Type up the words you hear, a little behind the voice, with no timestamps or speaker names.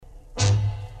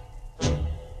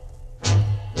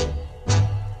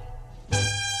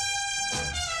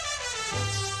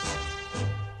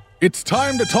It's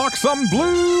time to talk some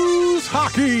Blues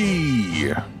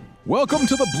hockey. Welcome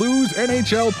to the Blues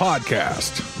NHL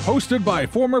podcast, hosted by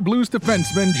former Blues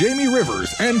defenseman Jamie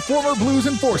Rivers and former Blues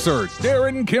enforcer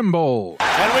Darren Kimball.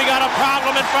 And we got a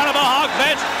problem in front of the Hawk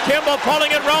bench. Kimball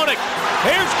pulling at Roenick.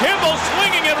 Here's Kimball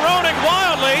swinging at Roenick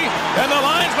wildly, and the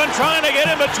linesman trying to get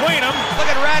in between them. Look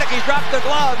at Radek, he's dropped the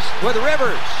gloves with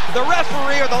Rivers. The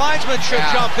referee or the linesman should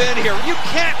jump in here. You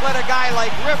can't let a guy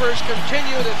like Rivers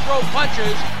continue to throw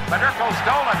punches. Federico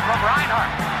stolen from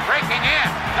Reinhart. Breaking in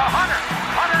to Hunter.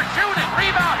 Hunter shooting.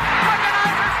 Rebound.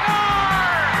 Wickenheiser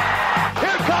scores!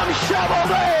 Here comes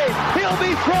Shovelday. He'll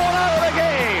be thrown out of the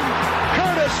game.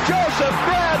 Curtis Joseph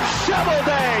grabs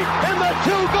Shovelday, and the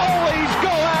two goalies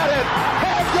go at it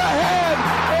head to head.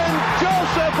 And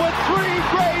Joseph with three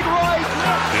great rights.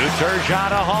 To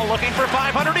Turgeon, Hall looking for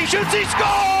 500. He shoots. He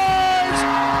scores!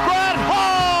 Brett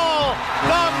Hall,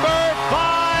 number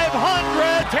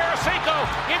 500. Tarasenko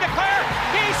in the clear.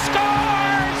 He scores!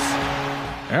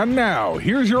 And now,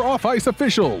 here's your off-ice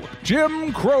official,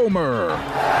 Jim Cromer.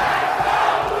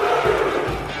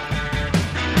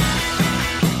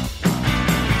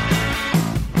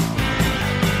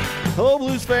 Hello,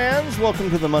 Blues fans. Welcome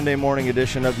to the Monday morning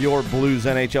edition of your Blues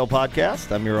NHL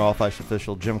podcast. I'm your off-ice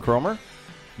official, Jim Cromer.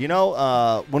 You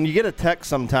know, when you get a text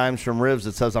sometimes from Rivs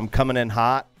that says, I'm coming in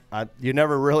hot, you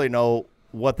never really know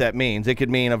what that means. It could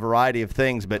mean a variety of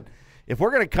things, but if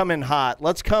we're going to come in hot,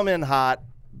 let's come in hot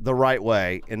the right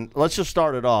way. And let's just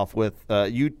start it off with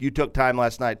you took time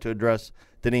last night to address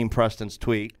Deneen Preston's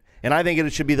tweet. And I think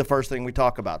it should be the first thing we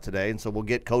talk about today. And so we'll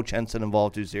get Coach Henson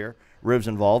involved, who's here, Rivs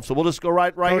involved. So we'll just go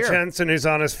right here. Coach Henson is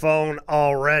on his phone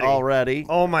already.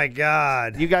 Oh, my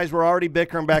God. You guys were already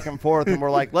bickering back and forth, and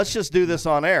we're like, let's just do this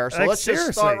on air. So let's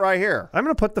just start right here. I'm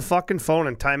going to put the fucking phone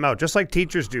in timeout, just like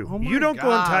teachers do. You don't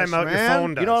go in timeout, your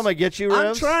phone does. You know what I'm going to get you, Rivs?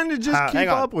 I'm trying to just keep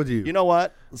up with you. You know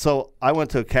what? So I went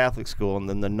to a Catholic school, and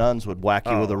then the nuns would whack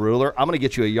you with a ruler. I'm going to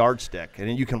get you a yardstick, and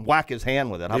then you can whack his hand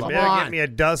with it. How You about better that? get me a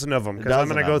dozen of them, because I'm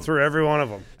going to go through every one of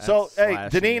them. So, hey,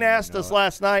 Deneen asked us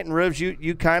last night, and Rivs,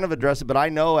 you kind of addressed it, but I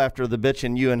know after the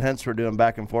bitching you and Hens were doing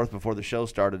back and forth before the show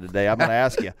started today, I'm going to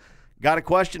ask you. Got a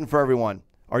question for everyone.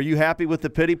 Are you happy with the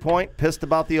pity point? Pissed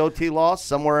about the OT loss?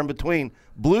 Somewhere in between.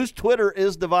 Blues Twitter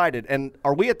is divided, and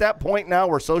are we at that point now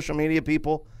where social media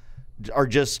people are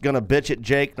just going to bitch at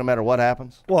Jake no matter what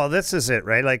happens? Well, this is it,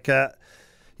 right? Like,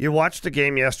 you watched the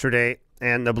game yesterday,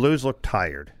 and the Blues looked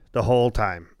tired the whole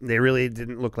time. They really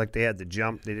didn't look like they had the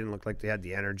jump. They didn't look like they had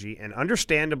the energy, and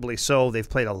understandably so. They've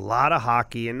played a lot of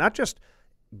hockey, and not just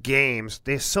games.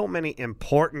 There's so many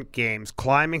important games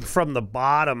climbing from the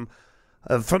bottom,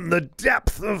 from the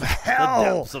depth of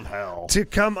hell, to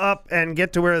come up and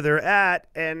get to where they're at,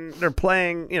 and they're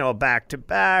playing, back to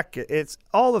back. It's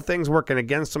all the things working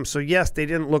against them. So yes, they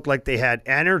didn't look like they had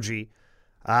energy,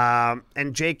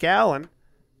 and Jake Allen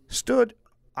stood,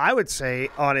 I would say,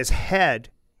 on his head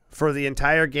for the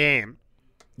entire game,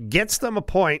 gets them a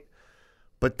point,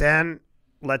 but then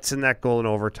lets in that goal in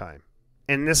overtime.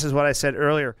 And this is what I said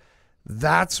earlier.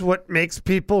 That's what makes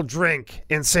people drink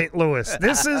in St. Louis.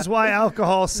 This is why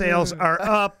alcohol sales are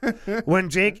up when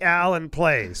Jake Allen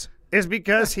plays, is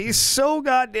because he's so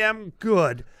goddamn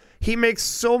good. He makes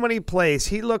so many plays.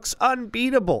 He looks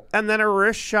unbeatable. And then a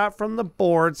wrist shot from the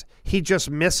boards, he just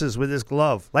misses with his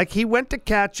glove. Like he went to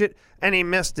catch it and he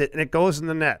missed it and it goes in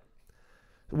the net.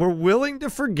 We're willing to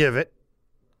forgive it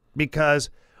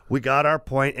because we got our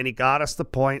point and he got us the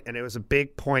point and it was a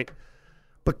big point.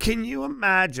 But can you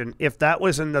imagine if that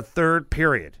was in the third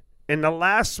period, in the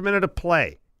last minute of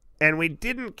play, and we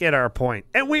didn't get our point,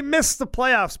 and we missed the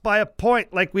playoffs by a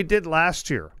point like we did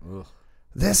last year? Ugh.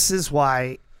 This is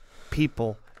why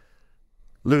people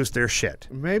lose their shit.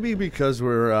 Maybe because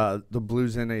we're the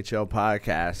Blues NHL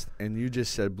podcast, and you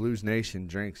just said Blues Nation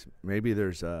drinks. Maybe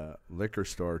there's a liquor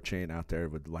store chain out there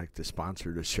would like to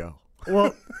sponsor the show.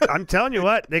 Well, I'm telling you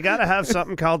what, they got to have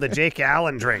something called the Jake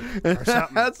Allen drink or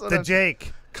something.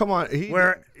 Jake. Come on.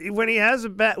 When he has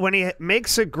when he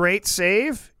makes a great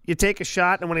save, you take a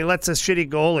shot, and when he lets a shitty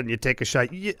goal and you take a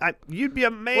shot, you'd be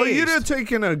amazed. Well, you'd have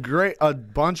taken a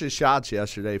bunch of shots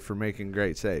yesterday for making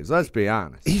great saves. Let's be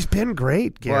honest. He's been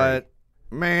great, Gary. But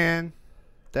man,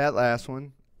 that last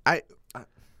one,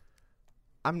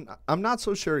 I'm not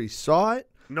so sure he saw it.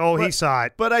 No, he saw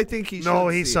it. But I think he saw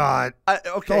it.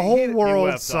 Okay, the whole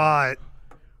world saw it.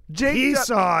 Jake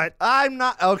saw it. I'm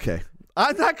not okay.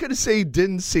 I'm not going to say he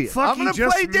didn't see it. Fuck, he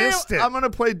just missed it. I'm going to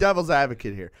play devil's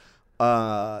advocate here.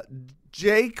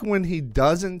 Jake, when he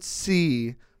doesn't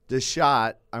see the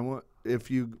shot, if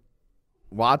you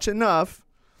watch enough,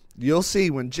 you'll see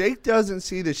when Jake doesn't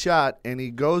see the shot and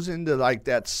he goes into like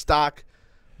that stock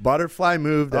butterfly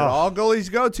move that all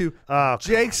goalies go to.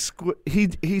 Jake,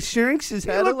 he shrinks his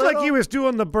head a little. He looked like he was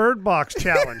doing the Bird Box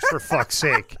challenge, for fuck's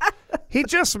sake. He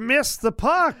just missed the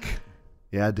puck.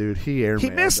 Yeah, dude, he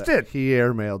missed it. He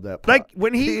airmailed that puck. Like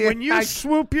when you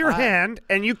swoop your hand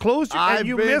and you close your and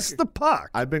you miss the puck.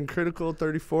 I've been critical of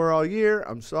 34 all year.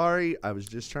 I'm sorry. I was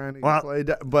just trying to play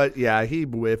but yeah, he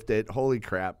whiffed it. Holy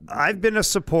crap. I've been a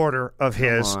supporter of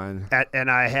his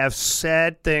and I have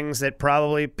said things that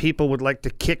probably people would like to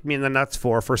kick me in the nuts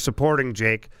for supporting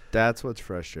Jake. That's what's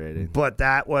frustrating. But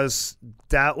that was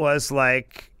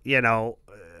like,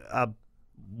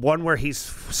 one where he's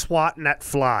swatting at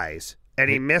flies. And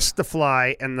he missed the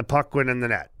fly, and the puck went in the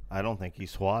net. I don't think he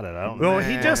swatted. I don't. Well,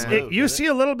 he just you see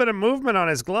a little bit of movement on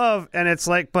his glove, and it's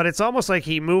like, but it's almost like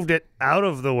he moved it out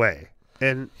of the way,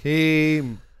 and he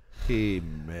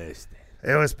missed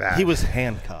it. It was bad. He was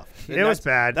handcuffed. It was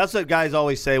bad. That's what guys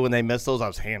always say when they miss those. I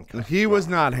was handcuffed. He was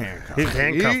not handcuffed. He was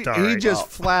handcuffed. He just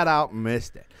flat out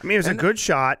missed it. I mean, it was a good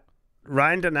shot.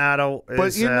 Ryan Donato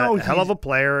is a hell of a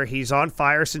player. He's on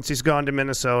fire since he's gone to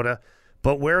Minnesota.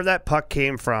 But where that puck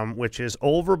came from, which is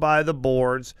over by the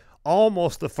boards,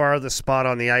 almost the farthest spot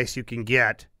on the ice you can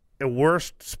get, the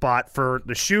worst spot for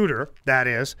the shooter, that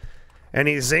is, and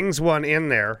he zings one in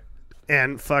there,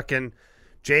 and fucking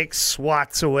Jake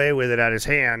swats away with it at his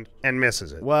hand and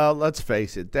misses it. Well, let's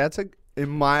face it. That's in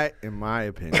my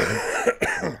opinion.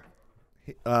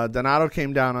 Donato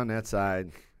came down on that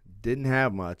side, didn't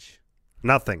have much.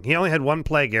 Nothing. He only had one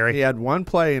play, Gary. He had one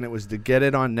play, and it was to get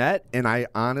it on net, and I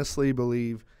honestly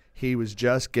believe he was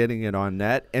just getting it on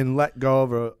net and let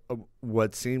go of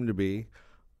what seemed to be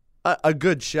a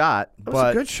good shot. It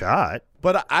was a good shot.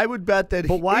 But I would bet that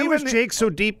But why was Jake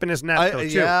so deep in his net, though, too?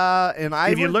 Yeah, and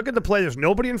if you look at the play, there's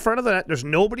nobody in front of the net. There's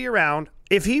nobody around.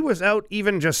 If he was out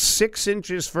even just 6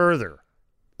 inches further,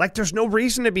 like there's no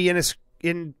reason to be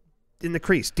in the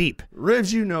crease, deep.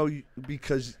 Rivs,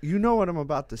 because you know what I'm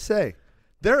about to say.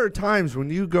 There are times when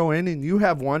you go in and you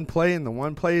have one play, and the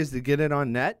one play is to get it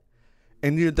on net,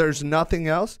 and there's nothing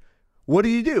else. What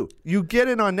do? You get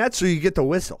it on net so you get the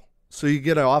whistle, so you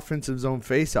get an offensive zone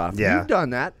face-off. Yeah. You've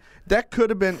done that. That could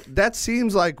have been – that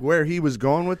seems like where he was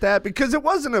going with that, because it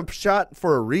wasn't a shot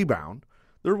for a rebound.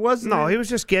 There wasn't. No, he was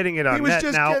just getting it on net. He was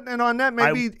just getting it on net.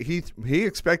 Maybe he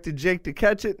expected Jake to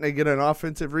catch it, and they get an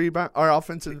offensive rebound or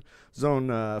offensive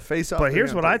zone face-off. But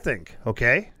here's what I think,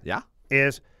 okay? Yeah.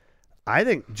 I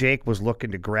think Jake was looking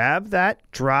to grab that,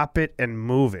 drop it, and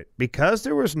move it. Because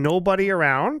there was nobody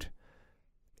around,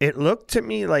 it looked to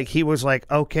me like he was like,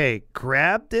 okay,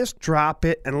 grab this, drop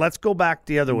it, and let's go back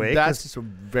the other way. That's a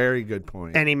very good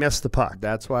point. And he missed the puck.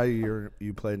 That's why you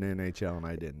played in the NHL and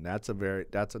I didn't. That's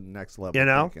a next level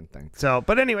thinking thing. So,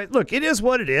 but anyway, look, it is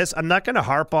what it is. I'm not going to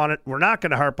harp on it. We're not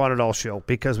going to harp on it all show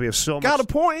because we have so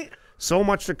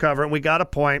much to cover, and we got a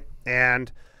point.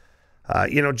 And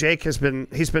Jake he's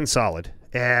been solid,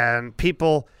 and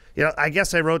people, I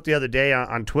guess I wrote the other day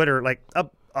on Twitter, like a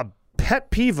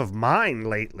pet peeve of mine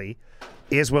lately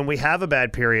is when we have a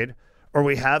bad period or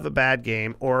we have a bad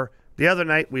game, or the other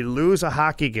night we lose a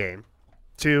hockey game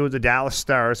to the Dallas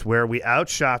Stars where we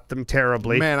outshot them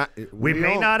terribly. Man, we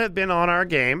may not have been on our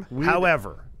game.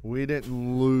 However, we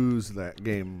didn't lose that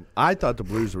game. I thought the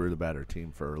Blues were the better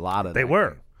team for a lot of that game.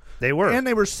 They were. And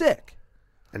they were sick.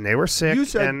 You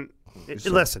said...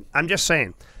 Listen, I'm just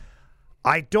saying,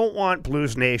 I don't want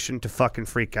Blues Nation to fucking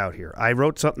freak out here. I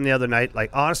wrote something the other night. Like,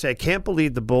 honestly, I can't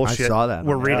believe the bullshit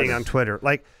we're reading on Twitter.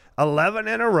 Like, 11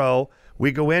 in a row,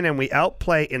 we go in and we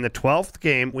outplay in the 12th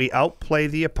game. We outplay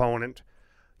the opponent.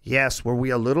 Yes, were we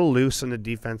a little loose in the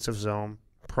defensive zone?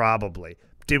 Probably.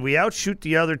 Did we outshoot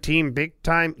the other team big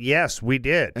time? Yes, we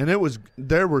did. And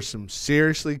there were some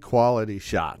seriously quality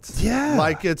shots. Yeah.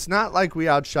 Like, it's not like we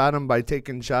outshot them by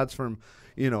taking shots from –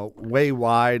 way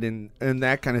wide and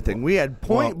that kind of thing. We had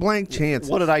point-blank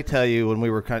chances. What did I tell you when we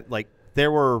were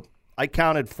I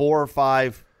counted 4 or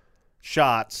 5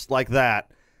 shots like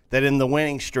that in the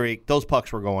winning streak, those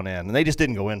pucks were going in, and they just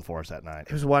didn't go in for us that night.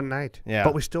 It was one night. Yeah.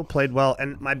 But we still played well.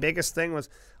 And my biggest thing was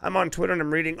I'm on Twitter and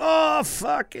I'm reading,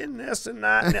 fucking this and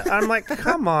that. And I'm like,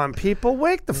 come on, people,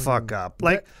 wake the fuck up.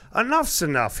 Like, enough's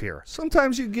enough here.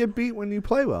 Sometimes you get beat when you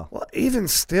play well. Well, even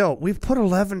still, we've put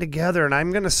 11 together, and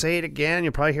I'm going to say it again.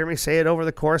 You'll probably hear me say it over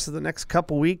the course of the next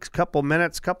couple weeks, couple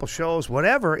minutes, couple shows,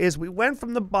 whatever, is we went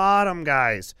from the bottom,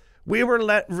 guys. We were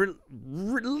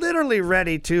literally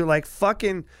ready to,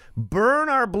 fucking burn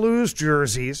our Blues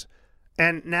jerseys,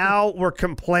 and now we're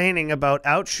complaining about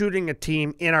outshooting a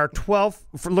team in our 12th,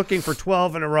 looking for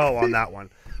 12 in a row on that one.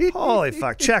 Holy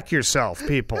fuck. Check yourself,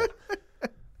 people.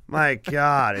 My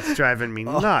God, it's driving me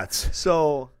nuts.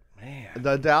 So,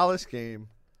 the Dallas game,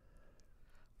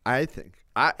 I think,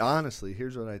 Honestly,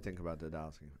 here's what I think about the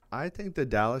Dallas game. I think the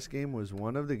Dallas game was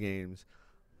one of the games,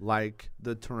 like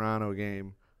the Toronto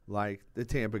game, like the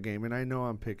Tampa game, and I know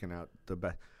I'm picking out the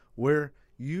best, where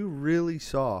you really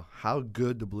saw how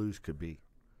good the Blues could be.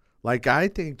 Like, I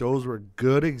think those were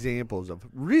good examples of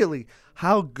really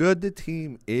how good the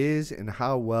team is and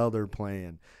how well they're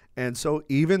playing. And so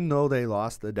even though they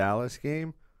lost the Dallas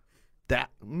game,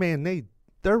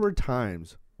 there were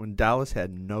times when Dallas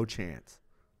had no chance.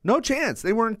 No chance.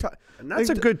 They weren't. And that's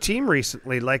a good team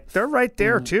recently. Like, they're right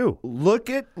there too.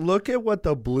 Look at what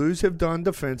the Blues have done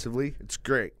defensively. It's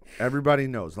great. Everybody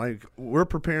knows. Like, we're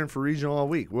preparing for regional all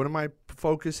week. What am I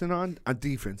focusing on? On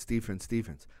defense.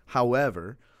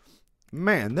 However,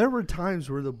 man, there were times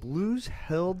where the Blues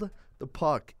held the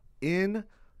puck in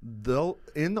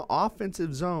the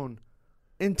offensive zone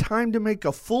in time to make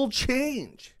a full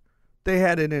change. They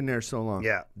had it in there so long.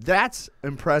 Yeah. That's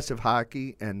impressive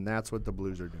hockey, and that's what the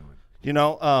Blues are doing. You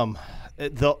know,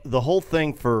 the whole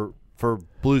thing for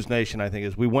Blues Nation, I think,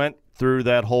 is we went through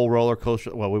that whole roller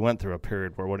coaster. Well, we went through a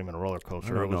period where it wasn't even a roller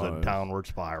coaster. It was a downward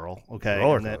spiral. Okay.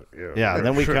 And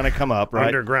then we kind of come up, right?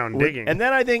 Underground digging. And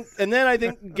then I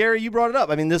think, Gary, you brought it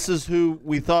up. I mean, this is who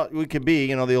we thought we could be.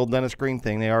 You know, the old Dennis Green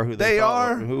thing. They are who they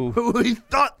are. Who we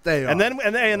thought they are. And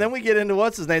then we get into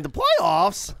what's his name? The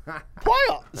playoffs.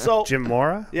 So Jim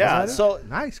Mora. Yeah. So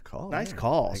nice call. Nice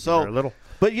call. So a little.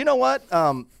 But you know what?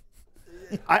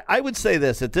 I would say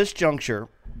this at this juncture,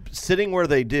 sitting where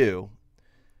they do.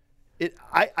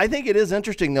 I think it is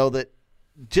interesting, though, that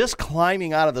just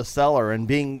climbing out of the cellar and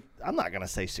being, I'm not going to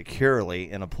say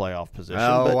securely in a playoff position.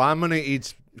 Oh, I'm going to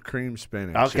eat cream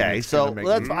spinach. Okay, so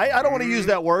I don't want to use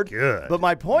that word. Good. But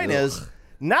my point is,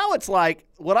 now it's like,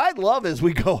 what I'd love is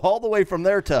we go all the way from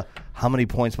there to how many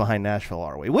points behind Nashville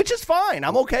are we? Which is fine.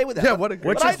 I'm okay with that. Yeah,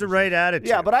 which is the right attitude.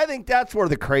 Yeah, but I think that's where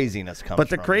the craziness comes from. But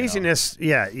the craziness,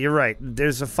 yeah, you're right.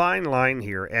 There's a fine line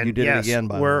here. And you did it again,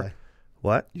 by the way.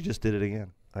 What? You just did it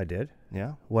again. I did?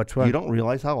 Yeah. Which one? You don't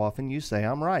realize how often you say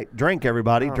I'm right. Drink,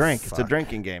 everybody. Drink. Fuck. It's a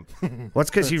drinking game. Well, it's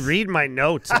because you read my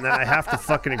notes and then I have to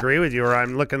fucking agree with you or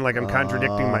I'm looking like I'm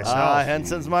contradicting myself.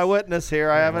 Henson's my witness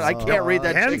here. I can't read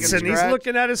that Henson, he's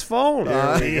looking at his phone.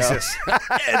 Jesus.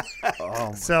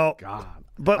 So, God.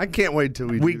 But I can't wait till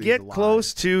we get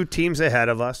close to teams ahead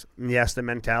of us. And yes, the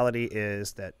mentality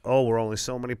is that, we're only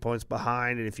so many points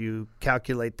behind, and if you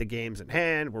calculate the games in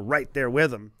hand, we're right there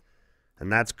with them.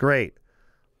 And that's great.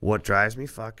 What drives me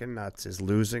fucking nuts is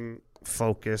losing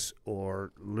focus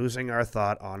or losing our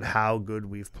thought on how good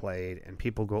we've played, and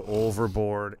people go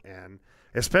overboard. And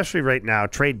especially right now,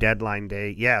 trade deadline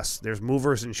day, yes, there's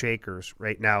movers and shakers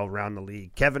right now around the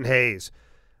league. Kevin Hayes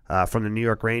from the New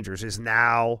York Rangers is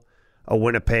now a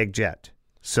Winnipeg Jet.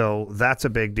 So that's a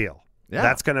big deal. Yeah.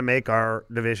 That's going to make our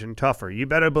division tougher. You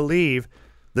better believe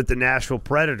that the Nashville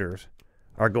Predators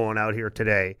are going out here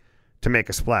today to make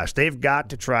a splash. They've got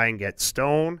to try and get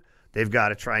Stone. They've got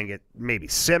to try and get maybe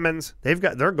Simmons.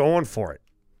 They're going for it.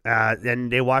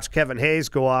 And they watch Kevin Hayes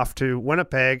go off to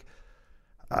Winnipeg.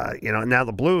 Now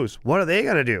the Blues, what are they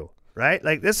going to do? Right?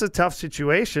 Like, this is a tough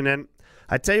situation. And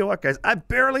I tell you what, guys, I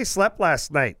barely slept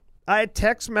last night. I had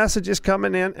text messages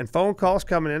coming in and phone calls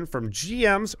coming in from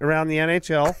GMs around the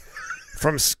NHL,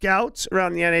 from scouts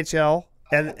around the NHL,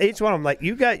 and each one of them like,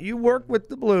 you work with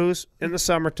the Blues in the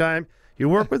summertime. You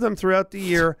work with them throughout the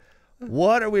year.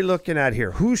 What are we looking at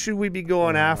here? Who should we be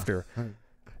going after? And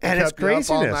it's craziness.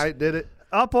 Up all night, did it?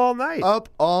 Up all night. Up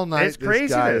all night. It's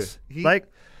craziness.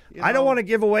 I don't want to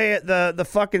give away the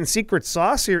fucking secret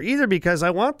sauce here either because I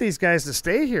want these guys to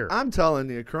stay here. I'm telling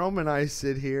you, Chrome and I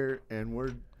sit here and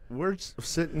we're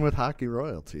sitting with hockey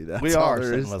royalty. That's we all are there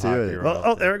sitting is with to hockey it. royalty.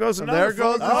 Oh, there goes another. There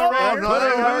goes.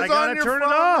 I gotta turn it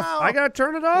off. I gotta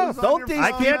turn it off.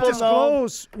 I can't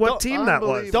disclose what team that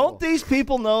was. Don't these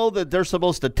people know that they're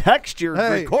supposed to text your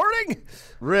recording?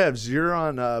 Rivs, you're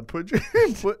on. Put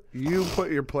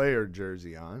your player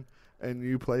jersey on, and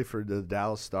you play for the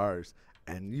Dallas Stars.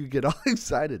 And you get all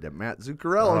excited that Matt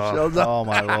Zuccarello shows up. Oh,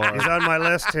 my Lord. He's on my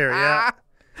list here, yeah.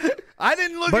 I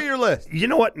didn't look at your list. You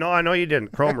know what? No, I know you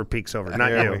didn't. Cromer peeks over,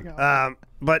 not you.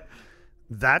 But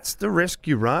that's the risk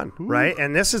you run, right?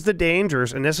 And this is the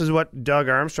dangers, and this is what Doug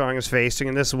Armstrong is facing,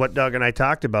 and this is what Doug and I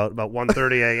talked about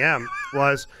 1:30 a.m.,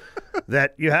 was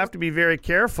that you have to be very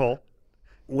careful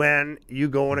when you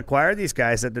go and acquire these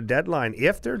guys at the deadline.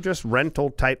 If they're just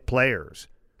rental-type players,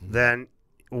 then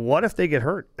what if they get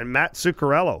hurt? And Matt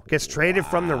Zuccarello gets traded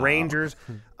from the Rangers,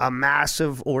 a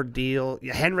massive ordeal.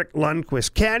 Henrik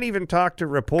Lundqvist can't even talk to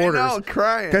reporters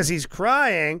because he's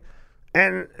crying.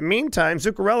 And meantime,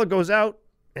 Zuccarello goes out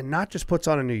and not just puts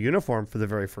on a new uniform for the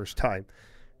very first time,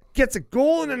 gets a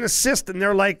goal and an assist, and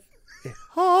they're like,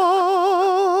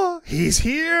 He's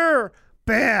here.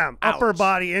 Bam. Upper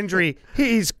body injury.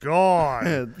 He's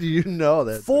gone. You know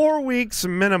that. 4 weeks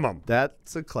minimum.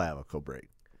 That's a clavicle break.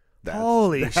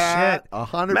 Holy shit.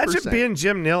 100%. Imagine being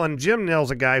Jim Nill, and Jim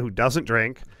Nill's a guy who doesn't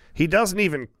drink. He doesn't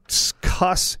even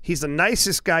cuss. He's the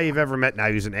nicest guy you've ever met. Now,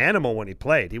 he was an animal when he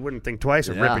played. He wouldn't think twice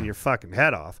of ripping your fucking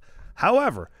head off.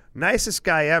 However, nicest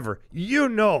guy ever. You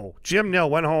know, Jim Nill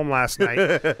went home last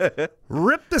night,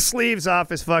 ripped the sleeves off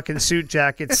his fucking suit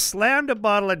jacket, slammed a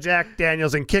bottle of Jack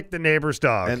Daniels, and kicked the neighbor's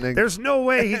dog. And then, there's no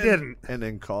way he didn't. And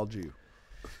then called you.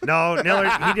 No, Niller,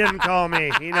 he didn't call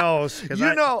me. He knows.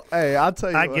 Hey, I'll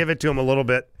tell you I give it to him a little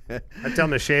bit. I tell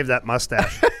him to shave that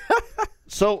mustache.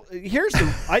 So here's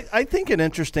I think an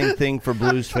interesting thing for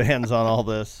Blues fans on all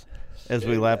this, as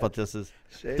we laugh at this, is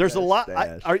there's a lot.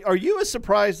 Are you as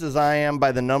surprised as I am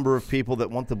by the number of people that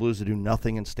want the Blues to do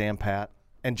nothing and stand pat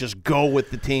and just go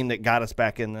with the team that got us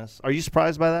back in this? Are you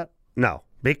surprised by that? No,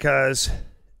 because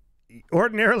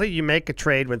ordinarily you make a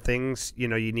trade when things, you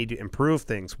need to improve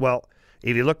things. Well,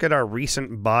 if you look at our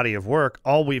recent body of work,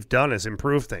 all we've done is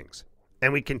improve things.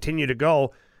 And we continue to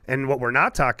go. And what we're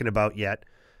not talking about yet,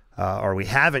 or we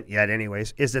haven't yet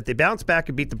anyways, is that they bounced back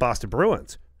and beat the Boston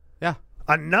Bruins. Yeah.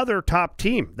 Another top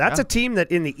team. That's a team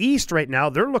that in the East right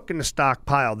now, they're looking to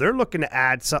stockpile. They're looking to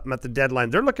add something at the deadline.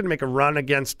 They're looking to make a run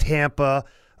against Tampa,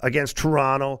 against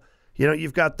Toronto.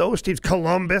 You've got those teams,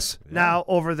 Columbus now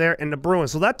over there, and the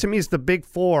Bruins. So that to me is the big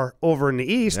four over in the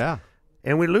East. Yeah.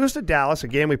 And we lose to Dallas.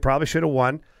 Again, we probably should have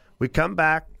won. We come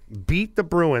back, beat the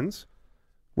Bruins,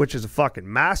 which is a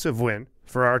fucking massive win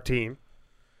for our team.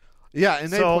 Yeah,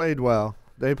 and they played well.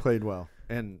 They played well.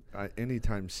 And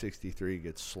anytime 63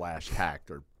 gets slashed, hacked,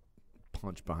 or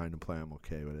punched behind the play, I'm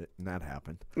okay with it. And that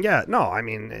happened. Yeah, no, I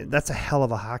mean, that's a hell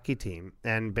of a hockey team.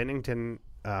 And Binnington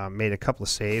made a couple of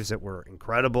saves that were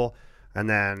incredible. And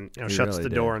then, shuts the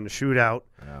door in the shootout.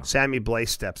 Yeah. Sammy Blais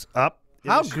steps up.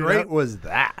 How great was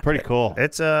that? Pretty cool.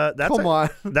 That's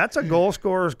a goal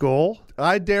scorer's goal.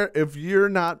 I dare if you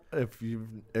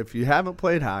haven't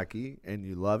played hockey and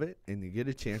you love it and you get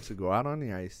a chance to go out on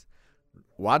the ice,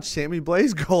 watch Sammy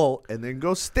Blais' goal and then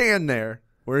go stand there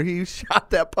where he shot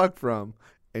that puck from,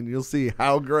 and you'll see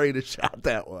how great a shot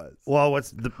that was. Well, what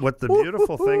the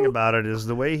beautiful thing about it is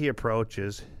the way he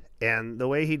approaches and the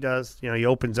way he does. He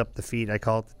opens up the feet. I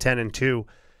call it the 10 and 2.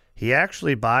 He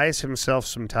actually buys himself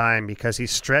some time because he's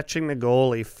stretching the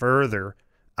goalie further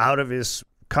out of his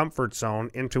comfort zone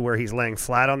into where he's laying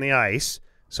flat on the ice.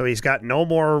 So he's got no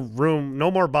more room, no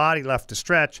more body left to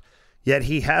stretch, yet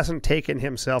he hasn't taken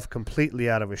himself completely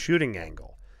out of a shooting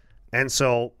angle. And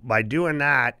so by doing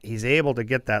that, he's able to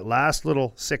get that last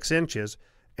little 6 inches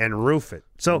and roof it.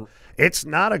 So it's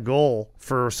not a goal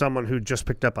for someone who just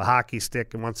picked up a hockey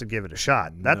stick and wants to give it a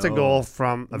shot. That's a goal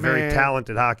from a very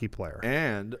talented hockey player.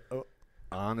 And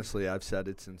honestly, I've said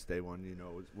it since day one.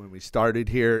 When we started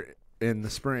here in the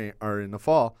spring or in the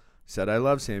fall, said I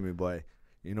love Sammy Blais.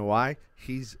 You know why?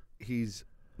 He's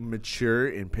mature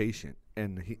and patient.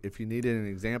 And if you needed an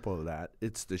example of that,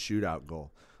 it's the shootout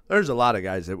goal. There's a lot of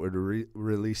guys that would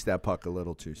release that puck a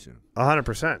little too soon.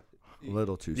 100%. A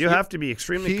little too soon. You have to be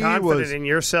extremely confident in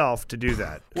yourself to do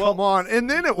that. Come on. And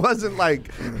then it wasn't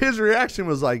like his reaction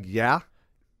was like, yeah.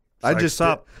 I just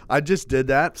did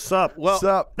that. Sup. Well,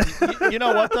 Sup. You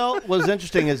know what, though, was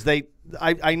interesting is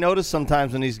I noticed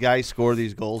sometimes when these guys score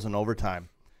these goals in overtime,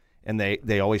 and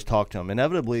they always talk to them.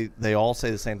 Inevitably, they all say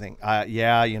the same thing.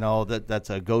 That's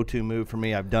a go-to move for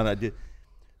me. I've done it.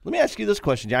 Let me ask you this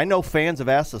question. I know fans have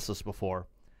asked us this before.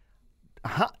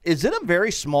 Is it a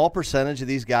very small percentage of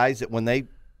these guys that when they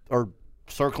are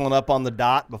circling up on the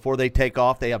dot before they take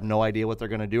off, they have no idea what they're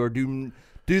going to do? Or do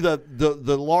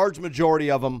the large majority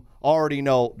of them already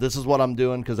know this is what I'm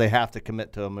doing because they have to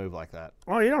commit to a move like that?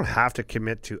 Well, you don't have to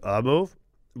commit to a move,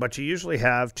 but you usually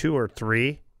have 2 or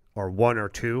 3 or 1 or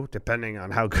 2, depending on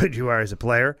how good you are as a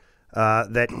player,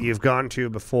 that you've gone to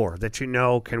before, that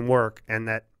can work, and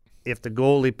that if the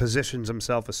goalie positions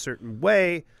himself a certain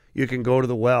way, you can go to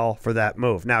the well for that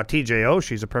move. Now, TJ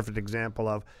Oshie's a perfect example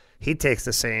of he takes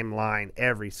the same line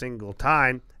every single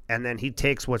time, and then he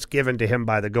takes what's given to him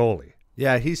by the goalie.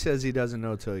 Yeah, he says he doesn't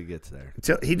know till he gets there.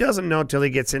 He doesn't know till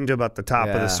he gets into about the top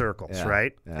of the circles,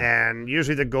 right? Yeah. And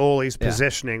usually the goalie's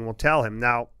positioning will tell him.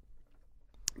 Now,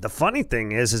 the funny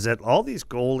thing is that all these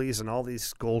goalies and all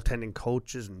these goaltending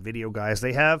coaches and video guys,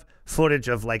 they have footage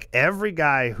of like every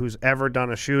guy who's ever done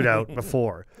a shootout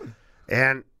before.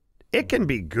 And it can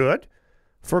be good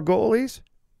for goalies,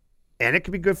 and it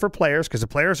can be good for players because the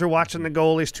players are watching the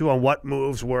goalies too on what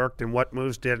moves worked and what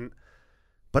moves didn't.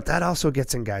 But that also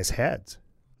gets in guys' heads.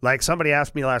 Like somebody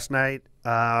asked me last night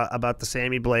about the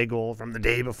Sammy Blais goal from the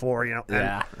day before,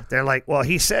 and they're like, well,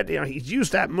 he said, he's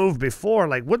used that move before.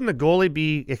 Like, wouldn't the goalie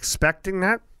be expecting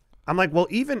that? I'm like, well,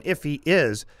 even if he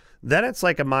is, then it's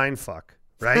like a mind fuck,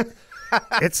 right?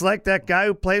 It's like that guy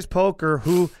who plays poker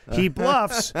who he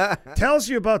bluffs, tells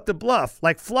you about the bluff,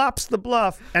 like flops the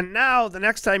bluff, and now the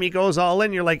next time he goes all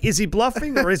in, you're like, is he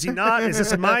bluffing or is he not? Is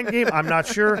this a mind game? I'm not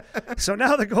sure. So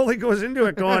now the goalie goes into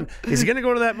it going, is he going to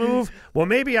go to that move? Well,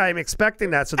 maybe I'm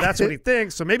expecting that, so that's what he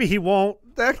thinks, so maybe he won't.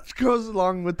 That goes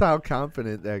along with how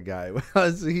confident that guy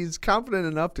was. He's confident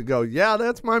enough to go, yeah,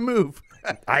 that's my move.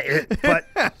 But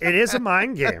it is a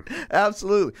mind game.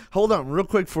 Absolutely. Hold on real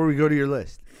quick before we go to your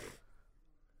list.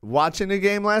 Watching the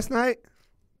game last night,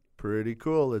 pretty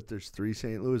cool that there's 3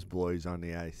 St. Louis boys on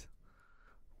the ice.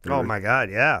 Oh, my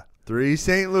God, yeah. 3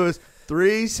 St.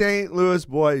 Louis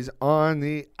boys on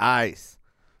the ice.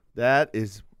 That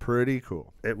is pretty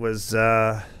cool. It was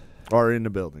or in the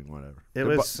building, whatever. It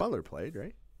was Butler played,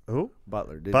 right? Who?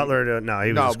 Butler. Butler, no,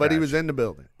 he was No, but he was in the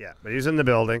building. Yeah, but he was in the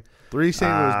building. 3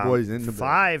 St. Louis boys in the building.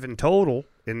 5 in total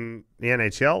in the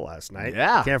NHL last night.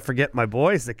 Yeah. Can't forget my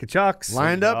boys, the Kachucks.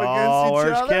 Lined up against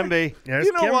each other. Kimby? There's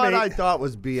You know Kimby. what I thought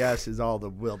was BS is all the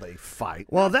will they fight.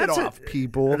 Well, Knock that's it off,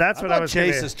 people. That's what I was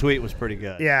Chase's tweet was pretty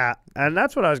good. Yeah, and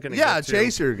that's what I was going to Yeah, get to.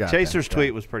 Chaser got Chaser's that.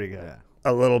 tweet was pretty good. Yeah.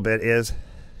 A little bit is,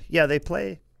 they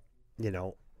play,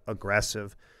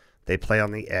 aggressive. They play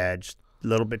on the edge, a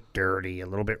little bit dirty, a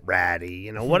little bit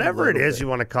ratty, whatever it is you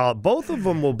want to call it. Both of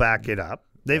them will back it up.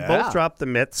 They've both dropped the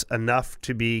mitts enough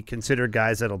to be considered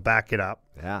guys that'll back it up.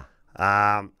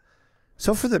 Yeah.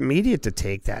 So for the media to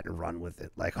take that and run with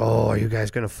it, like, oh, are you guys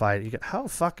going to fight? How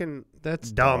fucking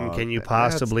dumb dog. can you That's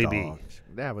possibly be? dog.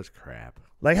 That was crap.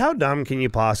 Like, how dumb can you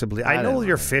possibly? I know don't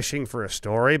you're know. fishing for a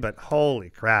story, but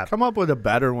holy crap. Come up with a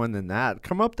better one than that.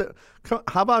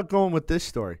 How about going with this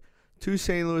story? 2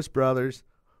 St. Louis brothers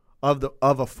of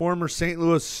a former St.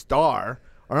 Louis star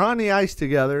are on the ice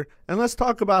together, and let's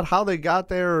talk about how they got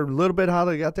there, or a little bit how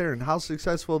they got there, and how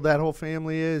successful that whole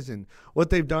family is, and what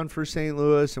they've done for St.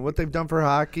 Louis, and what they've done for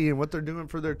hockey, and what they're doing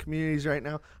for their communities right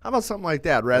now. How about something like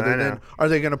that, rather than are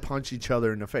they going to punch each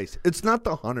other in the face? It's not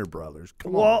the Hunter brothers.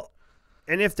 Come on.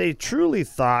 And if they truly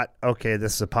thought, okay,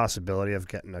 this is a possibility of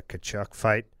getting a Kachuk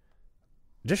fight,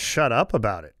 just shut up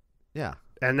about it. Yeah.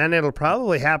 And then it'll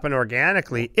probably happen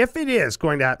organically if it is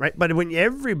going to happen, right? But when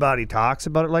everybody talks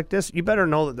about it like this, you better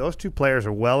know that those 2 players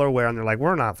are well aware, and they're like,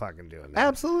 we're not fucking doing that.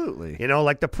 Absolutely.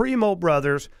 Like the Primo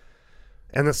brothers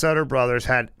and the Sutter brothers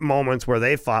had moments where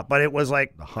they fought, but it was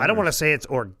like, I don't want to say it's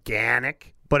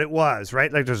organic, but it was,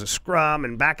 right? Like there's a scrum,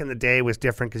 and back in the day it was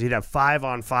different because you'd have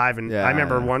 5-on-5, and I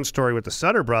remember one story with the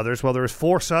Sutter brothers. Well, there was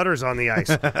 4 Sutters on the ice,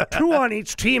 2 on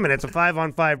each team, and it's a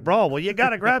 5-on-5 brawl. Well, you got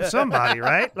to grab somebody,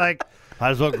 right? Like, might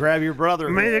as well grab your brother.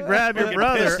 Maybe grab your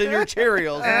brother. Pissed in your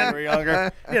Cheerios when you were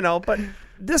younger. But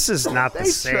this is not the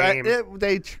same.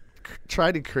 They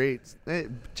try to create.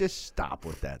 Just stop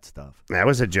with that stuff. That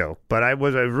was a joke. But I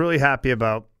was really happy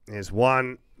about is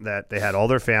one that they had all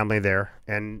their family there,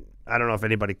 and I don't know if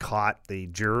anybody caught the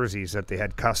jerseys that they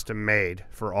had custom made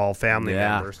for all family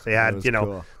members. They had,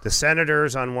 cool. the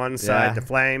Senators on one side, the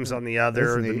Flames on the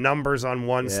other, the numbers on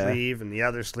one sleeve and the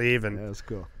other sleeve, and that was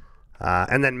cool.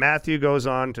 And then Matthew goes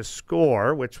on to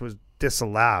score, which was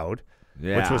disallowed,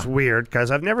 which was weird because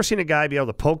I've never seen a guy be able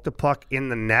to poke the puck in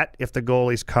the net if the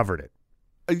goalie's covered it.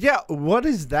 Yeah, what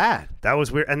is that? That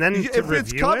was weird. And then if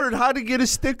it's covered, how to get his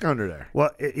stick under there?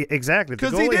 Well, exactly. The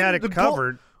goalie had it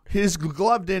covered. His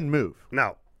glove didn't move.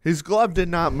 No. His glove did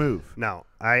not move. No.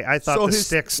 I thought his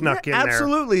stick snuck in there.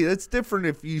 Absolutely. It's different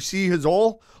if you see his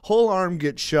whole arm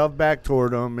get shoved back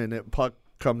toward him and it puck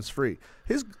comes free.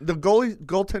 The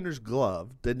goaltender's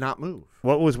glove did not move.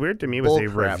 What was weird to me was they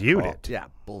reviewed it. Yeah,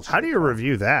 bullshit. How do you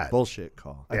review that? Bullshit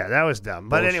call. Yeah, that was dumb.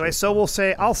 But anyway, so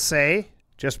I'll say,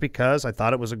 just because I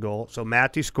thought it was a goal, so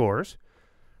Matthew scores,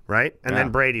 right? And then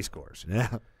Brady scores.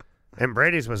 Yeah. And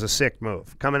Brady's was a sick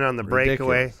move. Coming on the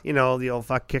breakaway, the old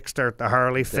kickstart the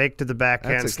Harley, fake to the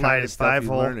backhand, slide at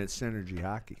 5-hole. Learn at Synergy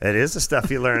Hockey. It is the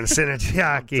stuff you learn in Synergy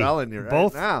Hockey. I'm telling you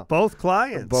right now. Both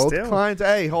clients. Both clients.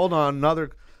 Hey, hold on.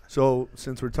 So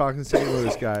since we're talking St.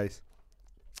 Louis guys,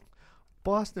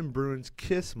 Boston Bruins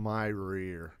kiss my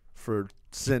rear for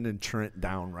sending Trent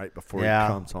down right before he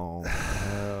comes home.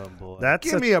 Oh, boy.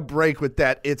 Give me a break with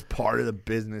that. It's part of the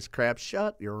business crap.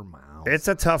 Shut your mouth. It's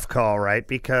a tough call, right?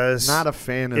 Because not a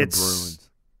fan of the Bruins.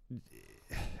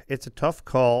 It's a tough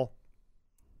call.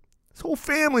 His whole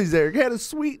family's there. He had a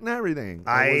suite and everything.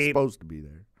 I was supposed to be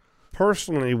there.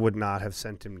 Personally would not have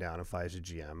sent him down if I was a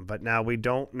GM. But now we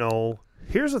don't know.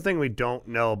 Here's the thing we don't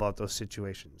know about those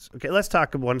situations. Okay, let's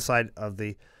talk one side of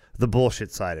the the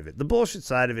bullshit side of it. The bullshit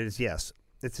side of it is, yes,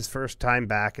 it's his first time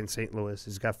back in St. Louis.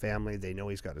 He's got family. They know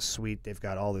he's got a suite. They've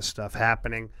got all this stuff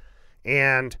happening.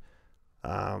 And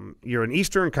you're an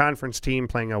Eastern Conference team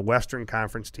playing a Western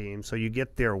Conference team, so you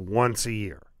get there once a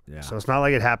year. Yeah. So it's not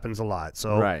like it happens a lot.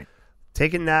 So Right.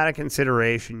 taking that into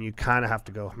consideration, you kind of have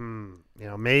to go,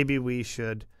 maybe we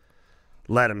should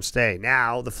let him stay.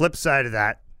 Now, the flip side of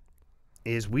that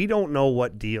is we don't know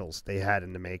what deals they had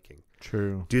in the making.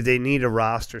 True. Do they need a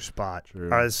roster spot?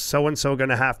 True. Or is so-and-so going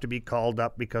to have to be called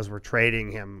up because we're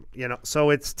trading him?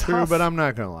 So it's tough. True, but I'm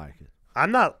not going to like it.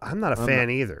 I'm not a fan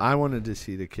either. I wanted to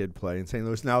see the kid play in St.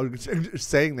 Louis. Now,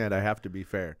 saying that, I have to be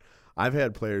fair. I've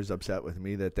had players upset with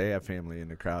me that they have family in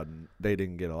the crowd and they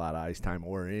didn't get a lot of ice time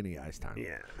or any ice time.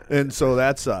 Yeah. And so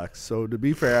that sucks. So to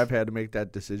be fair, I've had to make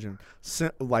that decision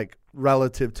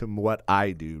relative to what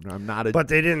I do. I'm not a But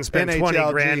they didn't spend NHL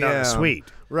 20 grand on a GM. suite.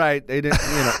 Right. They didn't,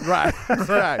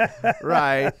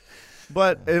 right.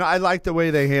 But and I like the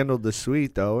way they handled the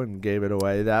suite, though, and gave it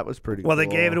away. That was pretty Well, cool. they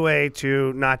gave it away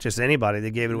to not just anybody.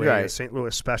 They gave it away to Right. the St.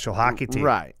 Louis Special Hockey Team.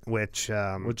 Right. Which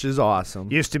is awesome.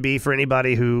 Used to be, for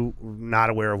anybody who not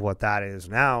aware of what that is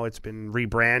now, it's been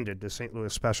rebranded to St.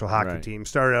 Louis Special Hockey Right. Team.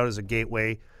 Started out as a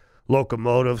Gateway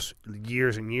Locomotives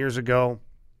years and years ago.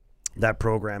 That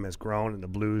program has grown, and the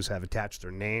Blues have attached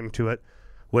their name to it,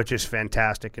 which is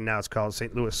fantastic. And now it's called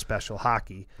St. Louis Special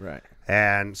Hockey. Right.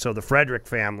 And so the Frederick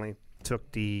family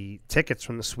took the tickets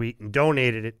from the suite and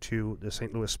donated it to the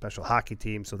St. Louis Special Hockey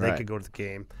Team so they Right. could go to the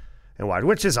game and watch,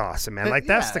 which is awesome, man. Like,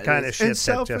 that's the Yeah, kind it of is. shit And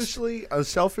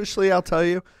selfishly, I'll tell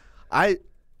you,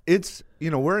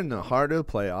 we're in the heart of the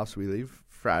playoffs. We leave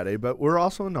Friday, but we're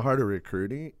also in the heart of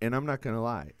recruiting, and I'm not going to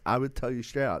lie. I would tell you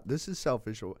straight out, this is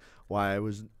selfish. Why I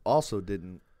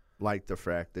didn't like the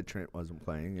fact that Trent wasn't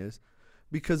playing is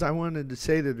because I wanted to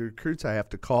say to the recruits I have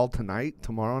to call tonight,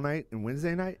 tomorrow night, and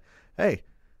Wednesday night, hey,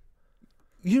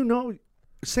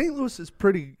 St. Louis is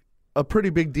a pretty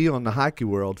big deal in the hockey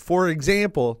world. For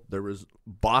example, there was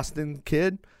Boston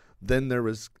kid, then there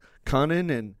was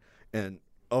Cunnin, and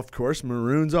of course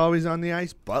Maroon's always on the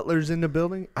ice. Butler's in the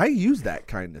building. I use that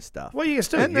kind of stuff. Well, you can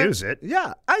still use it.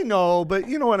 Yeah, I know, but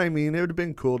you know what I mean. It would have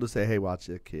been cool to say, "Hey, watch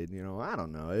that kid." I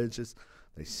don't know. It's just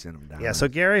they sent him down. Yeah, so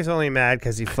Gary's only mad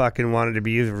because he fucking wanted to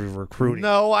be used for recruiting.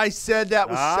 No, I said that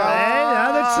was. Hey,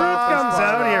 now the truth comes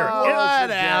out here.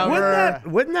 Whatever.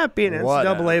 Wouldn't that be an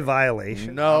NCAA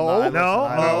violation? No. No?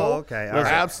 Oh, okay. All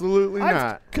right. Absolutely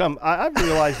not. I've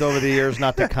realized over the years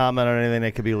not to comment on anything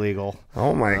that could be legal.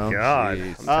 Oh, my Oh, God.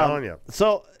 geez. I'm telling you.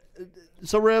 So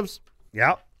Ribs,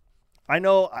 Yeah. I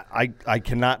know I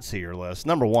cannot see your list.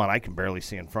 Number one, I can barely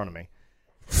see in front of me.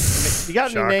 You got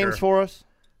any Shocker. names for us?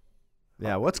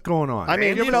 Yeah, what's going on? I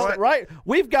mean, right?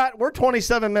 We're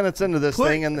 27 minutes into this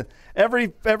thing, and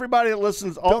everybody that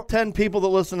listens, all 10 people that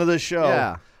listen to this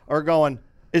show are going,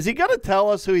 is he going to tell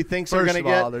us who he thinks they're First going to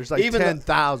of get? all, there's like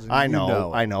 10,000. I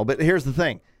know. But here's the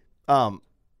thing.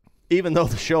 Even though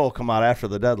the show will come out after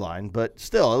the deadline, but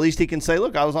still, at least he can say,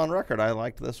 look, I was on record. I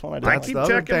liked this one. I keep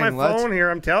checking my phone here.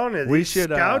 I'm telling you. We These should,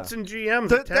 scouts and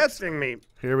GMs are texting me.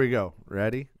 Here we go.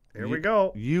 Ready? Here we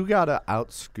go. You got to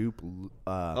outscoop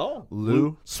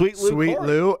Lou, Sweet Lou Corey.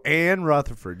 Lou, and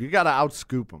Rutherford. You got to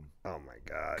outscoop them. Oh, my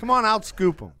God. Come on,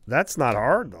 outscoop them. That's not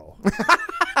hard, though.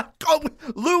 Oh,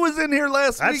 Lou was in here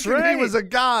last That's week, and right. he was a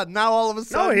god. Now all of a No,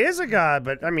 sudden, he is a god,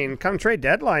 but, I mean, come trade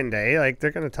deadline day, like,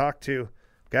 they're going to talk to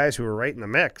guys who are right in the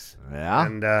mix. Yeah.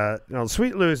 And,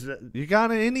 Sweet Lou's... you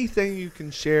got anything you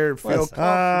can share, feel Listen,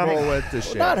 comfortable with to We're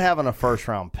share. not having a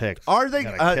first-round pick. Are they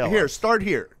Gonna kill here? us. Start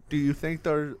here. Do you think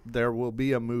there will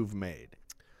be a move made?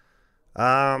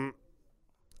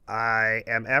 I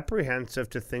am apprehensive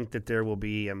to think that there will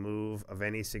be a move of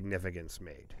any significance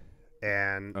made.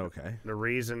 And Okay. the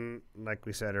reason, like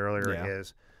we said earlier, Yeah.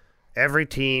 is every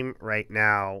team right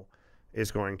now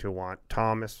is going to want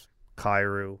Thomas,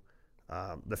 Kyrou,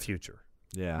 the future.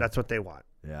 Yeah. That's what they want.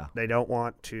 Yeah. They don't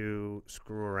want to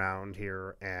screw around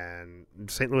here. And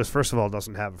St. Louis, first of all,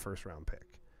 doesn't have a first-round pick.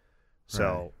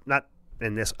 So not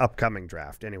in this upcoming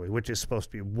draft anyway, which is supposed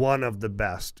to be one of the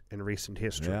best in recent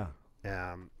history.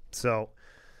 Yeah. So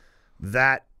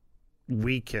that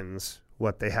weakens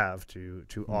what they have to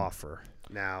offer.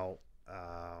 Now,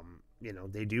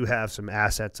 they do have some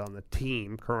assets on the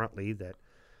team currently that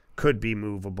could be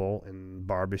movable in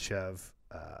Barbashev,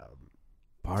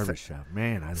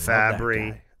 man, I Fabry.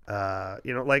 love that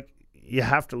guy. You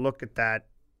have to look at that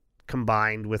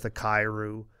combined with a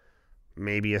Kyrou,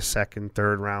 maybe a second,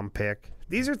 third round pick.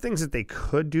 These are things that they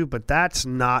could do, but that's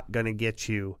not going to get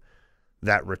you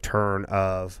that return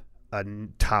of a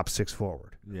top 6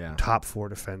 forward, top 4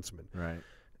 defenseman. Right.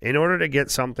 In order to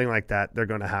get something like that, they're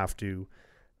going to have to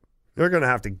they're going to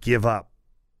have to give up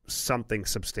something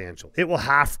substantial. It will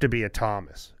have to be a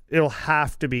Thomas. It'll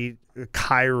have to be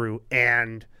Kyrou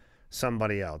and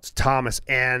somebody else. Thomas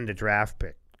and a draft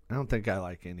pick. I don't think I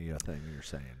like any thing you're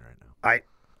saying right now.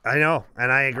 I know,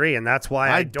 and I agree, and that's why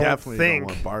I don't definitely think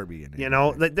don't want Barbie in it. You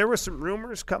know, there were some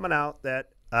rumors coming out that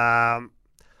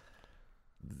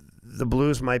the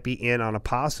Blues might be in on a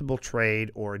possible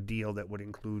trade or a deal that would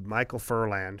include Michael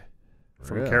Furland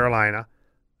from Carolina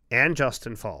and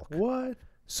Justin Falk. What?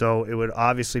 So it would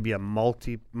obviously be a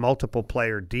multiple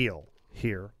player deal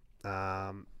here.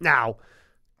 Now,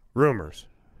 rumors.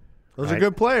 Those are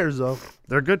good players, though.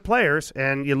 They're good players,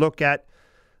 and you look at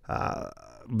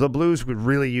the Blues would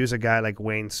really use a guy like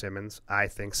Wayne Simmons, I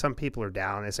think. Some people are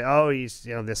down. They say, oh, he's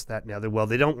this, that, and the other. Well,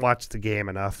 they don't watch the game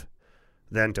enough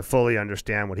then to fully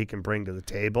understand what he can bring to the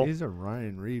table. He's a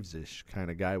Ryan Reeves-ish kind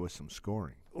of guy with some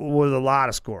scoring. With a lot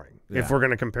of scoring, if we're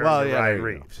going to compare him to Ryan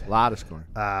Reeves. A lot of scoring.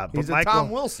 He's a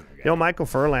Tom Wilson guy. Michael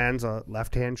Furland's a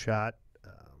left-hand shot,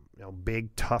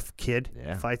 big, tough kid.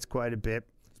 Yeah. Fights quite a bit.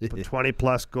 Put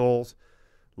 20-plus goals.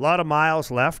 A lot of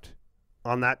miles left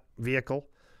on that vehicle.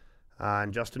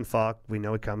 And Justin Falk, we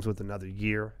know he comes with another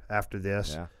year after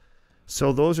this. Yeah.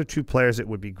 So those are two players that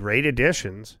would be great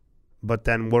additions, but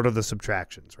then what are the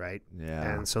subtractions, right?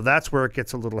 Yeah. And so that's where it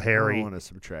gets a little hairy. I don't want to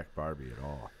subtract Barbie at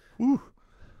all.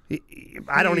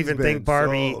 I don't even think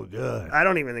Barbie. So good. I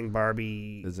don't even think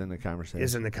Barbie Is in the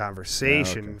conversation.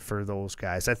 Conversation for those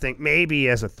guys. I think maybe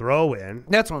as a throw-in.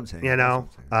 That's what I'm saying.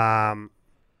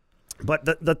 But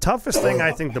the toughest thing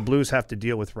I think the Blues have to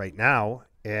deal with right now,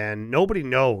 and nobody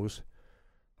knows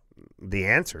the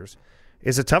answers,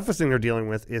 is the toughest thing they're dealing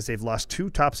with is they've lost two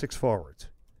top six forwards.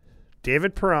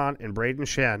 David Perron and Braden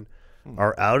Shen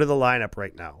are out of the lineup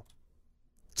right now.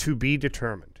 To be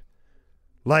determined.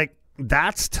 Like,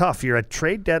 that's tough. You're at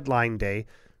trade deadline day.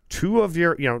 Two of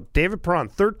your, David Perron,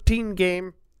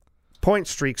 13-game point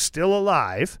streak still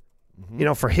alive,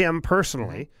 for him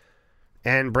personally.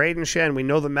 And Braden Shen, we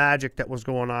know the magic that was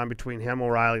going on between him,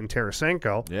 O'Reilly, and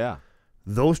Tarasenko. Yeah.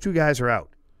 Those two guys are out.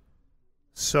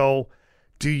 So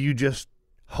do you just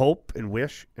hope and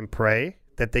wish and pray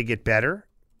that they get better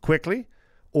quickly?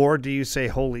 Or do you say,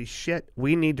 holy shit,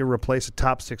 we need to replace a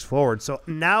top six forward, so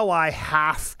now I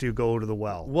have to go to the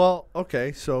well? Well,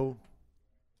 okay, so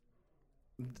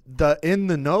the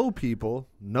in-the-know people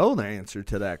know the answer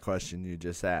to that question you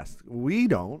just asked. We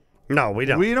don't. No, we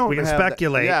don't. We don't. We can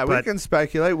speculate. We can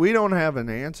speculate. We don't have an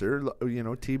answer.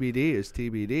 TBD is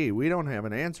TBD. We don't have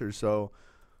an answer, so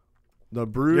the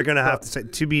Bruce. You're going to have to say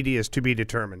TBD is to be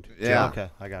determined. Yeah. Okay,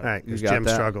 I got it. All right, because You got Jim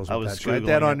that? struggles I with was that shit. Write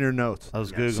that on your notes. I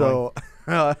was Googling. So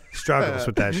Struggles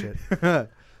with that shit.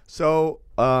 So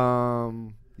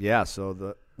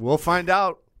we'll find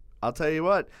out. I'll tell you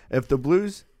what. If the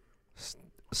Blues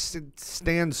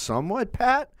stand somewhat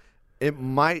pat, it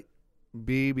might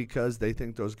be because they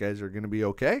think those guys are going to be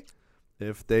okay.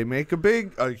 If they make a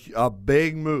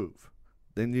big move,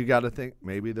 then you got to think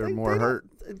maybe they're more hurt.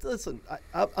 Listen,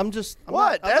 I'm just. I'm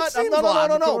What? Not, I'm That not, seems no,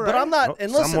 logical, But right? I'm not.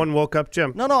 And listen, Someone woke up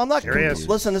Jim. No, I'm not. Here he is.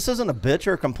 Listen, this isn't a bitch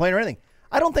or a complaint or anything.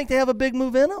 I don't think they have a big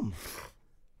move in them.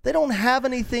 They don't have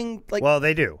anything like. Well,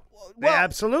 they do. They Well,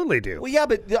 absolutely do. Well, yeah,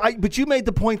 but you made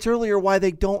the points earlier why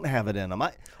they don't have it in them.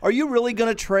 Are you really going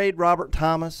to trade Robert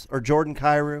Thomas or Jordan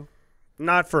Kyrou?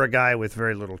 Not for a guy with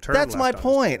very little term. That's my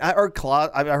point. I heard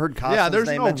Costin's Yeah, there's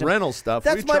name no mentioned. rental stuff.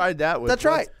 That's We tried that with. That's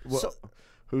right.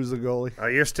 Who's the goalie? Oh,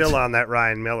 you're still on that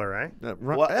Ryan Miller, right?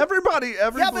 Everybody.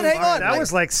 Yeah, but hang on. That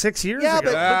was like 6 years Yeah,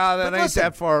 ago. that ain't listen,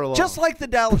 that far along. Just like the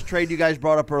Dallas trade you guys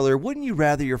brought up earlier, wouldn't you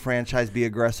rather your franchise be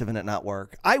aggressive and it not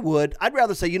work? I would. I'd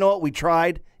rather say, you know what, we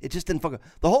tried. It just didn't fucking.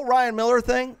 The whole Ryan Miller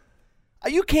thing,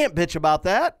 you can't bitch about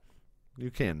that.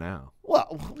 You can now. Well,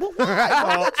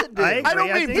 why? What's it do? I don't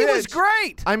agree. mean he was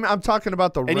great. I'm talking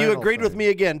about the And you rental agreed with thing. me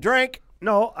again. Drink.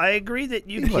 No, I agree that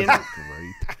you He can. wasn't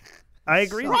great. I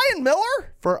agree. Ryan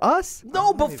Miller? For us?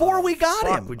 No, before we got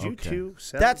Fuck, him. would you two?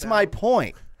 settle That's down? my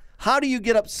point. How do you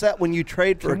get upset when you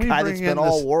trade for Can a we guy bring that's been in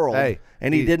all this- world Hey,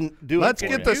 and he didn't do Let's it?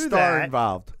 get for the you? do star that.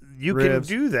 involved. You Ribs.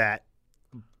 can do that.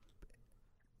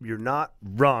 You're not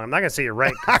wrong. I'm not gonna say you're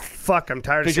right. Fuck, I'm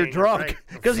tired of Because you're saying drunk. right.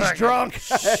 Because he's Fucking drunk.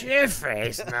 Shit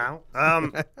face now.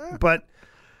 But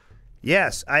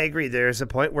yes, I agree. There's a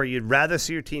point where you'd rather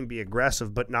see your team be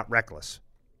aggressive but not reckless.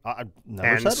 I never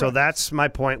And said so right. that's my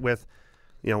point with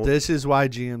This is why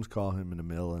GMs call him in the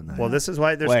middle of the night. Well, this is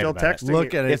why they're Wait still a minute. texting.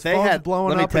 Look at it. If His they phone's had, blowing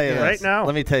let me up tell you again. right now.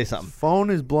 Let me tell you something. Phone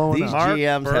is blowing These up.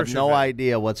 GMs have no Bergevin.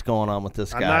 idea what's going on with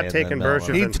this I'm guy. not in the taking middle of Bergevin.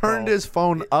 it. He Vin's turned call. his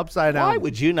phone upside down. Why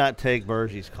would you not take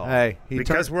Bergie's call? Hey,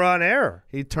 Because we're on air.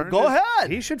 he turned. Go his, ahead.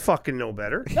 He should fucking know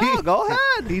better. No, go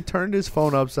ahead. He turned his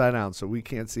phone upside down so we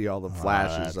can't see all the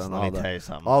flashes that's- on let all me tell you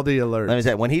something. all the alerts. Let me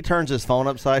say, when he turns his phone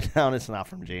upside down, it's not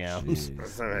from GMs.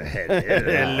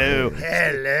 Hello.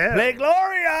 Hey,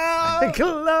 Gloria.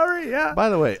 Gloria. By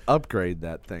the way, upgrade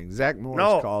that thing. Zach Morris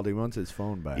No. called. He wants his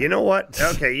phone back. You know what?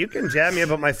 Okay, you can jab me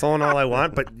about my phone all I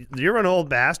want, but you're an old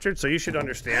bastard, so you should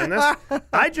understand this.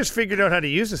 I just figured out how to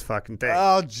use this fucking thing.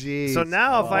 Oh, geez. So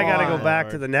now if I got to go back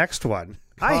to the next one,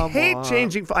 I Come hate on.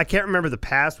 changing. I can't remember the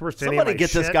passwords to any of Somebody my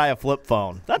get this shit. guy a flip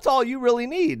phone. That's all you really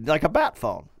need, like a bat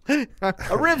phone,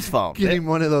 a ribs phone. Get him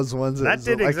one of those ones That that's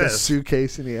did like a exist.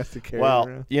 suitcase and he has to carry Well,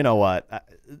 around. you know what?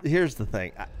 Here's the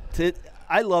thing.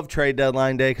 I love trade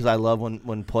deadline day because I love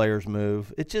when players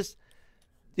move. It just,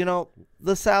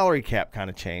 the salary cap kind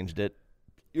of changed it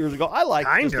years ago. I like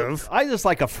Kind just of. I just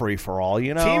like a free for all.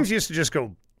 Teams used to just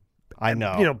go, I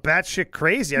know. batshit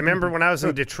crazy. I remember when I was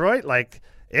in Detroit,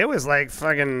 it was like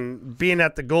fucking being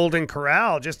at the Golden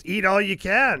Corral. Just eat all you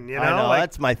can. I know.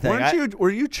 That's my thing. Were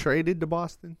you traded to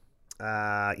Boston?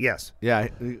 Yes. Yeah.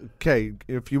 Okay.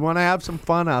 If you want to have some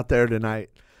fun out there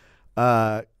tonight,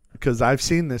 because I've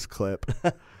seen this clip,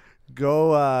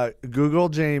 go Google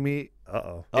Jamie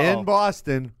in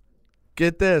Boston.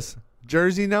 Get this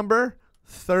jersey number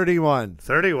 31.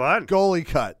 31. Goalie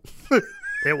cut.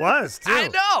 It was, too. I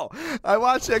know. I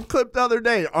watched that clip the other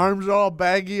day. Arms all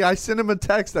baggy. I sent him a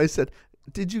text. I said,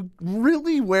 "Did you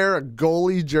really wear a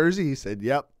goalie jersey?" He said,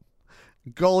 "Yep."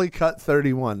 Goalie cut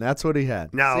 31. That's what he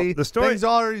had. Now, See, the story-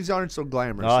 things aren't so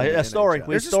glamorous. in the a story. NHL.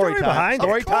 There's a story story time. behind it.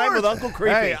 Story Of time with course. Uncle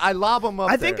Creepy. Hey, I lob him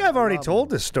up I think there. I've already Lob told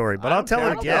him. this story, but I'll tell I it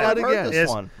don't think again. I've heard Is- this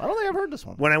one. I don't think I've heard this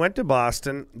one. When I went to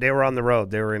Boston, they were on the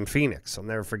road. They were in Phoenix. I'll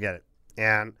never forget it.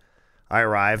 And I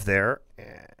arrived there,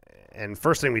 and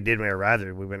first thing we did when we arrived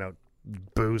there, we went out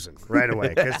boozing right away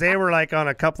because they were like on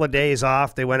a couple of days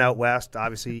off. They went out west,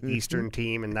 obviously Eastern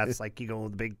team, and that's like you go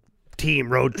the big team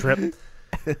road trip.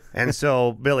 And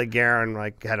so Billy Guerin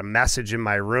had a message in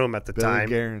my room at the Billy time,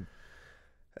 Guerin.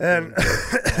 and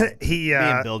he Me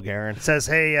and Bill Guerin. says,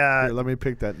 "Hey, Here, let me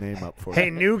pick that name up for hey,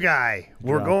 you. new guy,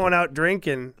 we're Drop going out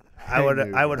drinking. Hey,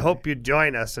 new I would guy. hope you'd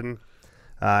join us." And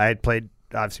I had played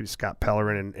obviously with Scott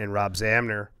Pellerin and Rob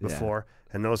Zamner before,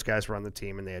 and those guys were on the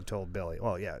team, and they had told Billy,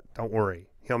 "Oh yeah, don't worry,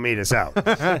 he'll meet us out."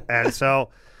 And so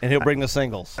And he'll bring the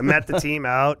singles. I met the team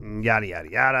out, and yada yada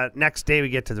yada. Next day we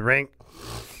get to the rink,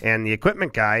 and the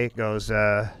equipment guy goes,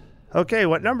 "Okay,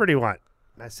 what number do you want?"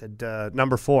 And I said,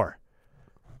 "Number 4."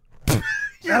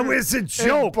 That was a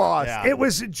joke. Boston. It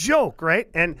was a joke, right?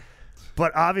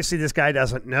 But obviously this guy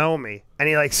doesn't know me, and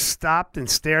he stopped and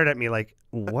stared at me like,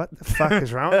 "What the fuck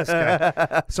is wrong with this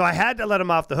guy?" So I had to let him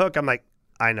off the hook. I'm like,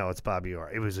 "I know it's Bobby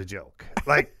Orr. It was a joke.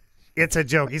 It's a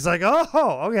joke." He's like,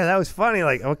 "Oh, okay, that was funny.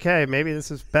 Okay, maybe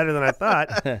this is better than I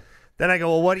thought." Then I go,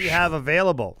 "Well, what do you have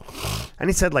available?" And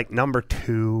he said number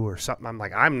 2 or something. I'm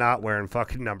like, "I'm not wearing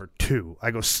fucking number 2."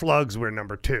 I go, "Slugs wear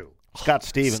number 2." Scott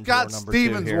Stevens. Scott wore number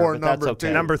Stevens 2 here, wore but that's number okay.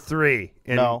 2. Number 3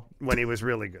 No. when he was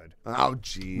really good. Oh,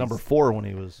 geez. Number 4 when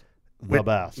he was the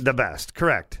best. The best,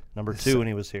 correct. Number 2 when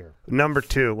he was here. Number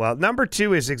 2. Well, number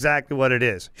 2 is exactly what it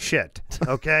is. Shit.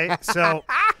 Okay? So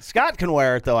Scott can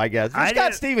wear it, though, I guess. If you're I Scott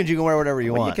didn't- Stevens, you can wear whatever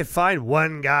you you want. can find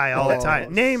one guy all the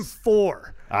time. Name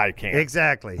 4. I can't.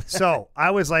 Exactly. So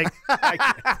I was like,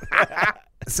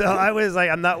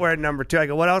 I'm not wearing number 2. I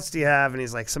go, "What else do you have?" And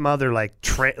he's like, some other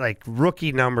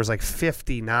rookie numbers,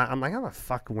 59. I'm like, "I'm not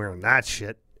fucking wearing that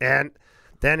shit." And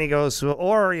then he goes, "Well,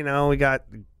 or we got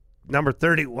number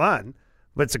 31,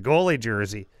 but it's a goalie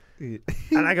jersey." And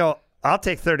I go, "I'll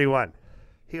take 31."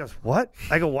 He goes, "What?"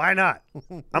 I go, "Why not?"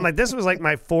 I'm like, this was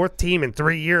my 4th team in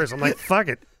 3 years. I'm like, fuck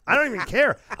it. I don't even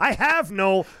care. I have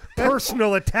no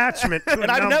personal attachment to a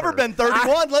And I've number. never been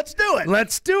 31. Let's do it.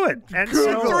 Let's do it. And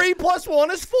so 3 plus 1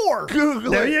 is 4.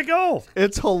 Google there it. you go.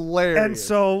 It's hilarious. And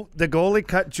so the goalie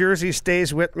cut jersey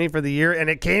stays with me for the year, and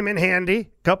it came in handy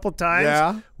a couple times.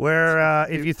 Yeah. Where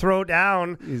if you throw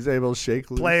down, he's able to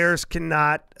shake loose. players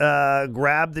cannot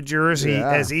grab the jersey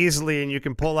Yeah. as easily, and you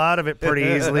can pull out of it pretty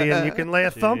easily, and you can lay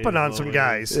a thumping on some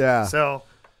guys. Yeah. So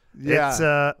Yeah, it's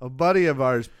a buddy of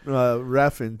ours,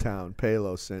 ref in town,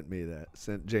 Palo, sent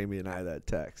Jamie and I that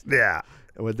text yeah,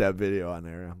 with that video on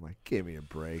there. I'm like, give me a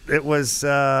break. it was.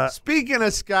 Speaking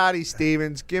of Scotty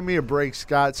Stevens, give me a break,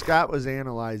 Scott. Scott was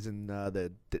analyzing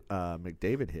the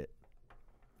McDavid hit.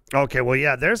 Okay, well,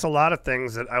 yeah, there's a lot of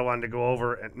things that I wanted to go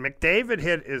over, and McDavid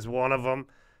hit is one of them.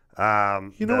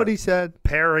 You know what he said?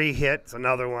 Perry hit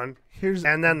another one.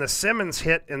 And then the Simmons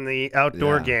hit in the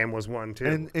outdoor game was one too.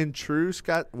 And in true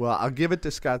Scott, well, I'll give it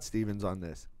to Scott Stevens on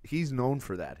this. He's known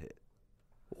for that hit.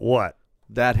 What?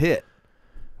 That hit.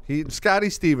 Scotty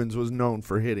Stevens was known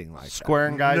for hitting like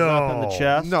Squaring guys up in the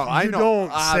chest. No, I know.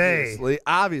 Don't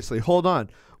obviously. Hold on.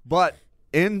 But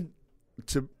to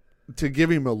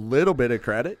give him a little bit of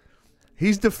credit,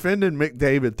 he's defending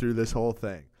McDavid through this whole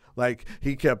thing. Like,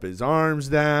 he kept his arms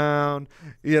down,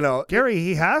 Gary,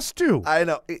 he has to. I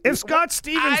know. If Scott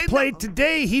Stevens played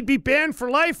today, he'd be banned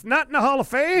for life, not in the Hall of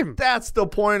Fame. That's the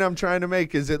point I'm trying to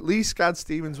make, is at least Scott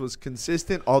Stevens was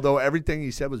consistent, although everything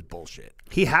he said was bullshit.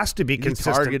 He has to be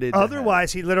consistent. Targeted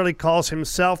Otherwise, he literally calls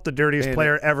himself the dirtiest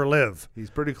player ever live. He's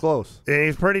pretty close. And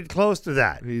he's pretty close to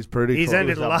that. He's pretty close. He's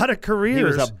ended a lot of careers. He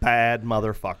was a bad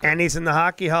motherfucker. And he's in the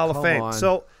Hockey Hall of Fame. on.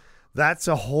 So that's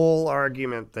a whole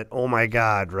argument that, oh, my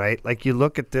God, right? Like, you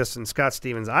look at this, and Scott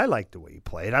Stevens, I liked the way he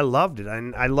played. I loved it.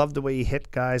 I loved the way he hit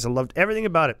guys. I loved everything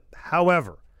about it.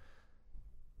 However,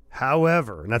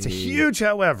 and that's a huge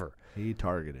however. He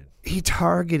targeted.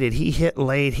 He hit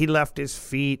late, he left his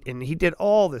feet, and he did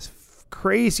all this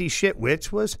crazy shit,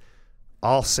 which was,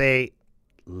 I'll say,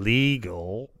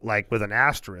 legal, like with an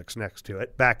asterisk next to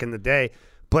it back in the day.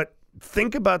 But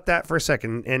think about that for a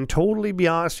second, and totally be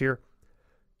honest here.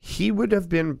 He would have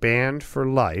been banned for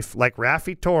life, like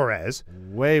Rafi Torres.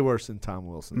 Way worse than Tom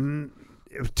Wilson.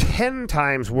 10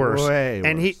 times worse. Way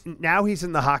and worse. Now he's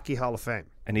in the Hockey Hall of Fame.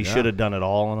 And he should have done it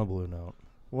all on a blue note.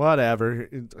 Whatever.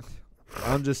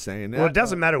 I'm just saying. Well, it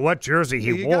doesn't matter what jersey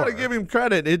he wore. You got to give him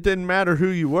credit. It didn't matter who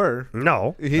you were.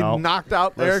 No. He knocked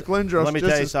out Eric Lindros Let me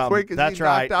just tell you as something. quick as That's he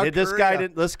right. knocked out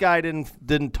This guy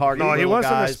didn't target. No, he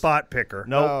wasn't guys. a spot picker.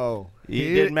 Nope. No.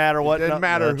 It didn't matter what. It didn't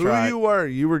matter who you were.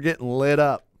 You were getting lit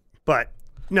up. But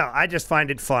no, I just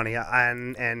find it funny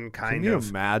and kind you of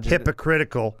imagine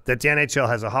hypocritical that the NHL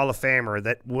has a Hall of Famer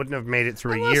that wouldn't have made it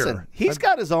through a year. He's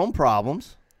got his own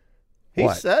problems. He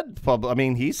said, I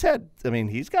mean, he's not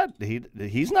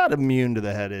immune to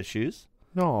the head issues.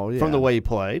 No, yeah. From the way he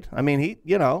played. I mean, he's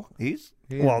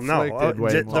well, no,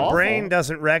 the brain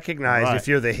doesn't recognize if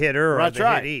you're the hitter or the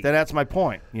hittee. Then that's my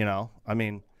point. I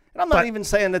mean, and I'm not even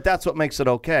saying that that's what makes it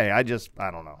okay. I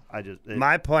don't know.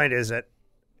 My point is that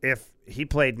if he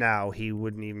played now, he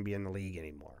wouldn't even be in the league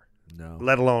anymore. No.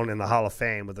 Let alone in the Hall of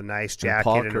Fame with a nice jacket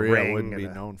Paul and Kariya a ring. Wouldn't be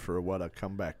known for what a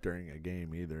comeback during a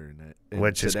game either.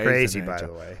 Which is crazy, by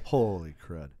the way. Holy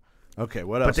crud. Okay,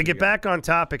 what else? But to get back on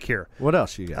topic here. What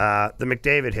else you got? The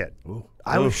McDavid hit. Ooh.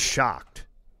 I was shocked.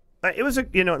 It was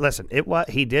listen,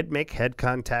 he did make head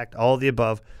contact, all the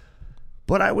above,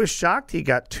 but I was shocked he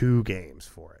got 2 games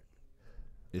for it.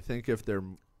 You think if they're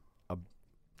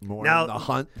more now, in the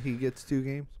hunt, he gets 2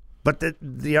 games? But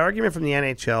the argument from the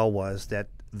NHL was that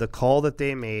the call that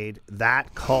they made,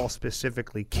 that call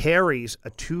specifically, carries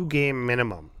a 2-game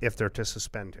minimum if they're to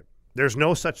suspend him. There's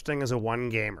no such thing as a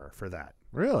 1-gamer for that.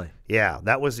 Really? Yeah,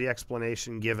 that was the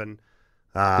explanation given.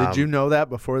 Did you know that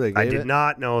before they gave it? I did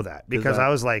not know that because I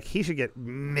was like, he should get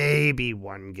maybe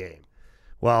 1 game.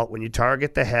 Well, when you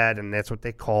target the head, and that's what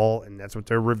they call, and that's what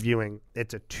they're reviewing,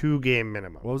 it's a 2-game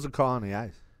minimum. What was the call on the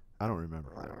ice? I don't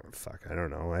remember. I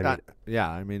don't know.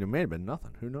 I mean, it may have been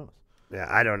nothing. Who knows? Yeah,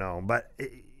 I don't know. But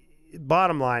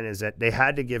bottom line is that they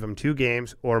had to give him 2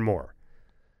 games or more.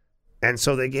 And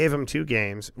so they gave him 2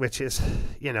 games, which is,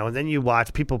 and then you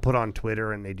watch people put on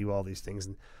Twitter and they do all these things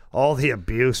and all the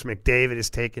abuse McDavid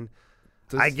has taken.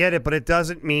 I get it, but it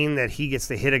doesn't mean that he gets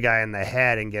to hit a guy in the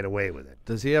head and get away with it.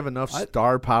 Does he have enough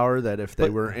star power that if they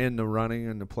were in the running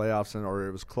in the playoffs or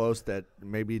it was close that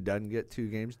maybe he doesn't get 2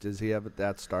 games? Does he have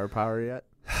that star power yet?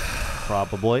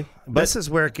 Probably. But this is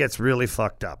where it gets really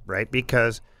fucked up, right?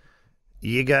 Because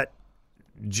you got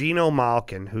Geno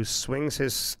Malkin, who swings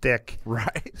his stick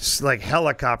like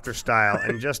helicopter style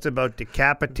and just about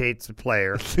decapitates the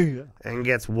player and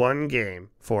gets 1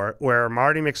 game for it, where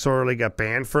Marty McSorley got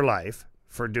banned for life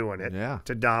for doing it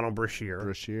to Donald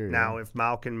Brashear. Now, if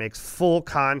Malkin makes full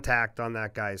contact on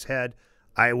that guy's head,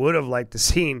 I would have liked to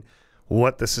seen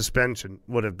what the suspension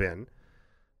would have been.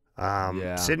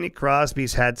 Sidney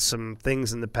Crosby's had some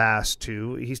things in the past,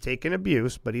 too. He's taken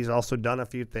abuse, but he's also done a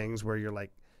few things where you're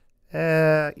like,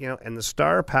 and the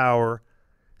star power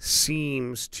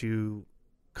seems to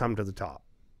come to the top.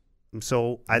 And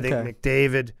so I think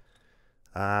McDavid.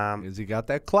 Has he got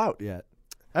that clout yet?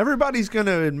 Everybody's going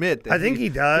to admit that. I think he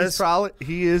does.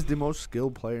 He is the most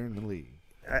skilled player in the league.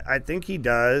 I think he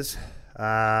does.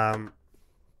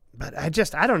 But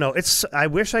I don't know. I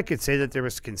wish I could say that there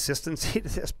was consistency to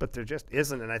this, but there just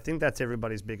isn't. And I think that's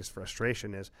everybody's biggest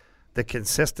frustration is the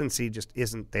consistency just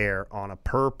isn't there on a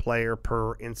per player,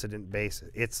 per incident basis.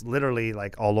 It's literally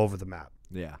like all over the map.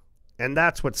 Yeah. And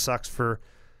that's what sucks for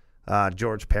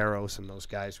George Peros and those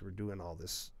guys who are doing all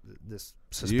this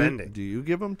suspending. Do you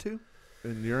give them 2?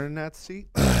 And you're in that seat?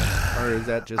 Or is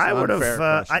that just I would unfair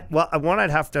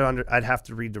question? I'd have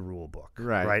to read the rule book,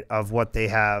 right, of what they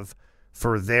have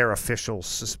for their official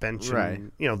suspension,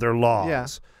 right. Their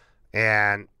laws. Yeah.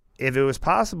 And if it was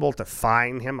possible to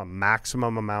fine him a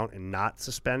maximum amount and not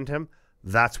suspend him,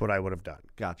 that's what I would have done.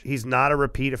 Gotcha. He's not a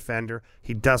repeat offender.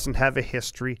 He doesn't have a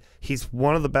history. He's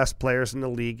one of the best players in the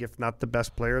league, if not the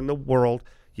best player in the world.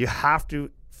 You have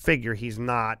to figure he's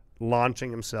not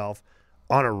launching himself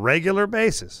on a regular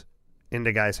basis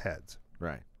into guys' heads.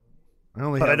 Right.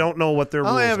 I don't know what their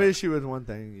rules are. I only have an issue with one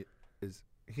thing is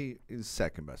he is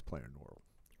second best player in the world.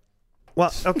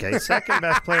 Well, okay, second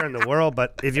best player in the world,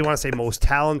 but if you want to say most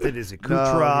talented, is it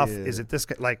Kucherov? No, yeah. Is it this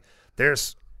guy? Like,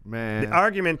 there's Man. the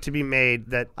argument to be made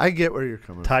that I get where you're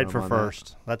coming Tied from. for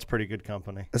first. That's pretty good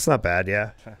company. it's not bad,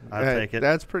 yeah. I'll take it.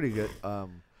 That's pretty good.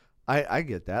 I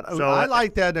get that. So, I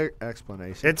like that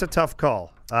explanation. It's a tough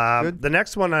call. The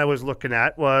next one I was looking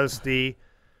at was the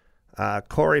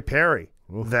Corey Perry.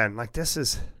 Then, like, this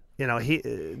is,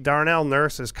 Darnell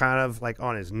Nurse is kind of like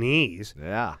on his knees.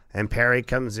 Yeah. And Perry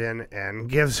comes in and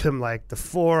gives him like the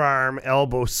forearm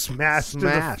elbow smash to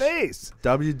the face.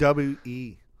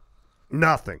 WWE.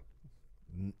 Nothing.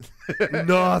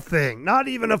 Nothing. Not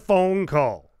even a phone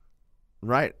call.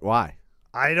 Right. Why?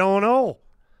 I don't know.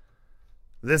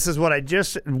 This is what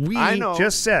just said. You The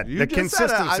just said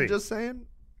consistency. it. I'm just saying.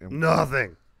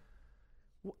 Nothing.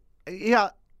 Yeah.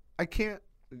 I can't.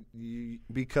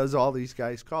 Because all these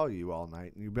guys call you all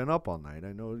night and you've been up all night.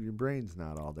 I know your brain's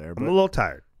not all there, but I'm a little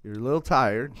tired. You're a little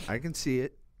tired. I can see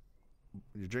it.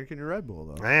 You're drinking your Red Bull,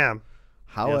 though. I am.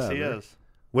 However, Yes, he is.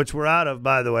 Which we're out of,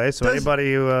 by the way. So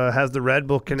anybody who has the Red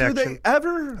Bull connection, do they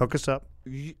ever hook us up.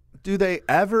 Do they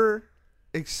ever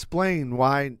explain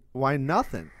why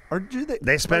nothing, or do they?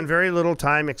 They spend very little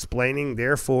time explaining.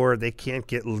 Therefore, they can't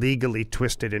get legally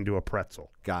twisted into a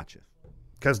pretzel. Gotcha.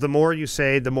 Because the more you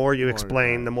say, the more you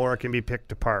explain, the more it can be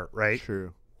picked apart, right?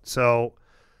 True. So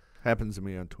happens to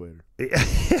me on Twitter.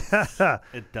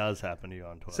 It does happen to you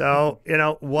on Twitter. So,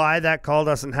 why that call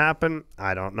doesn't happen,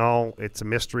 I don't know. It's a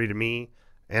mystery to me.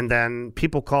 And then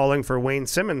people calling for Wayne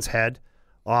Simmons' head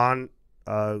on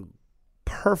a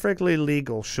perfectly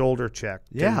legal shoulder check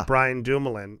to Brian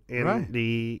Dumoulin in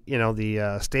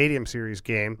the Stadium Series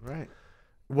game. Right.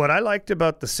 What I liked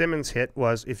about the Simmons hit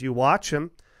was if you watch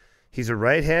him, he's a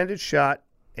right-handed shot,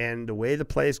 and the way the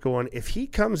play's going, if he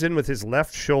comes in with his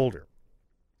left shoulder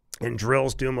and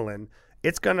drills Dumoulin,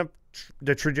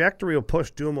 the trajectory will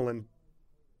push Dumoulin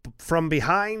from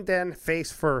behind, then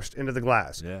face first into the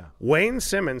glass. Yeah. Wayne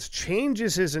Simmons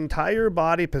changes his entire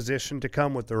body position to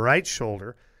come with the right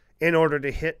shoulder in order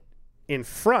to hit in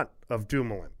front of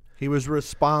Dumoulin. He was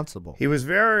responsible. He was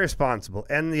very responsible.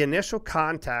 And the initial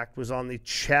contact was on the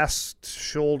chest,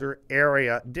 shoulder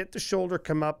area. Did the shoulder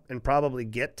come up and probably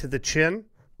get to the chin?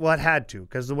 Well, it had to,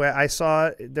 because the way I saw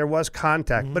it, there was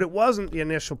contact. But it wasn't the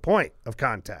initial point of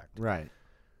contact. Right.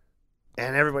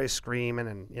 And everybody's screaming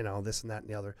and, this and that and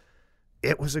the other.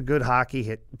 It was a good hockey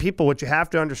hit. People, what you have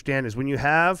to understand is when you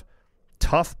have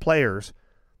tough players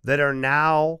that are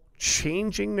now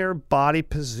changing their body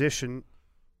position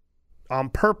on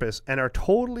purpose and are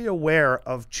totally aware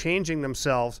of changing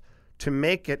themselves to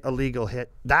make it a legal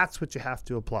hit, that's what you have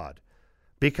to applaud.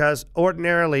 Because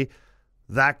ordinarily,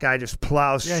 that guy just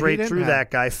plows straight through that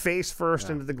guy, face first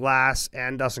into the glass,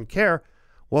 and doesn't care.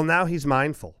 Well, now he's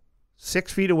mindful.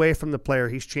 6 feet away from the player,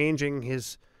 he's changing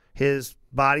his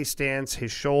body stance,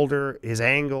 his shoulder, his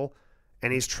angle,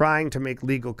 and he's trying to make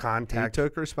legal contact. He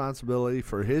took responsibility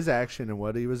for his action and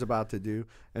what he was about to do,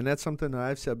 and that's something that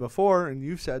I've said before, and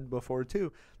you've said before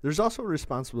too. There's also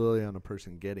responsibility on the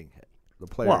person getting hit, the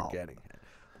player getting hit.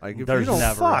 Like if there's you don't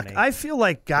never any. I feel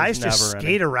like guys just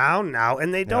skate around now,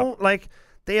 and they don't like.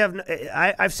 They have.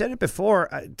 I've said it before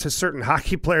to certain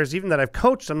hockey players, even that I've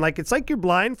coached. I'm like, it's like you're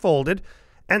blindfolded,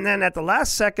 and then at the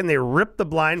last second they rip the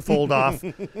blindfold off,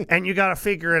 and you got to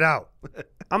figure it out.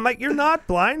 I'm like, you're not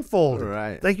blindfolded.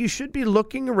 Right. Like you should be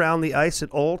looking around the ice at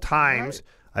all times.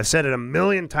 Right. I've said it a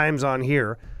million times on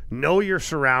here. Know your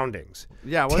surroundings.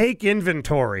 Yeah. Take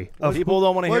inventory. People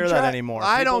don't want to hear that anymore.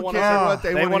 I don't care what they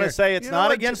want to hear. They want to say it's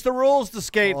not against the rules to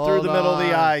skate through the middle of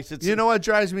the ice. You know what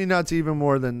drives me nuts even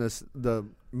more than the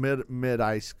mid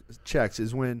ice checks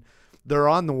is when they're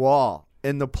on the wall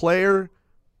and the player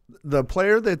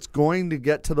that's going to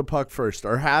get to the puck first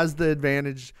or has the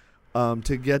advantage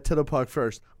to get to the puck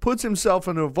first. Puts himself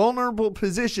in a vulnerable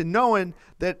position knowing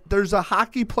that there's a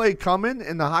hockey play coming,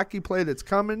 and the hockey play that's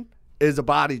coming is a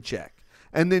body check.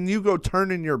 And then you go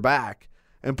turning your back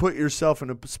and put yourself in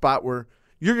a spot where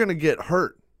you're going to get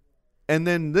hurt. And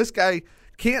then this guy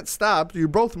can't stop. You're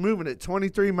both moving at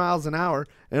 23 miles an hour,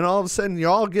 and all of a sudden you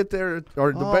all get there,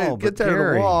 or get there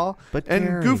to the wall,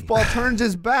 and Goofball turns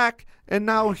his back, and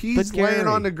now he's laying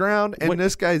on the ground, and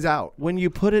this guy's out. When you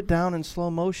put it down in slow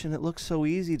motion, it looks so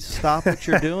easy to stop what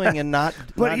you're doing and not.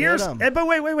 But hit him. But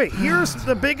wait. Here's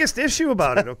the biggest issue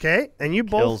about it. Okay, and you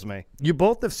both Kills me. You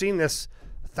both have seen this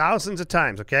thousands of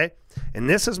times. Okay, and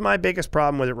this is my biggest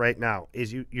problem with it right now.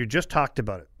 Is you just talked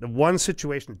about it. The one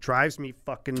situation that drives me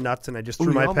fucking nuts, and I just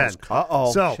threw my pen.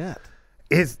 So shit.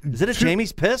 Is it a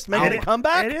Jamie's pissed making a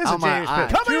comeback? It is a Jamie's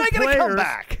pissed. Come on, making a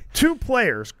comeback. 2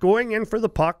 players going in for the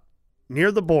puck near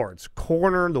the boards,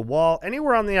 corner, the wall,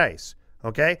 anywhere on the ice,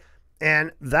 okay? And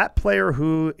that player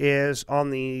who is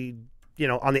on the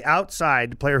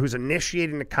outside, the player who's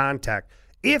initiating the contact,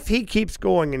 if he keeps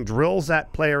going and drills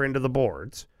that player into the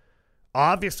boards,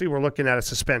 obviously we're looking at a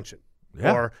suspension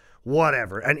or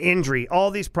whatever, an injury,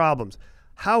 all these problems.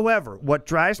 However, what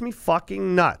drives me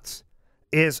fucking nuts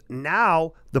is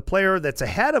now the player that's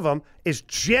ahead of him is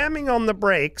jamming on the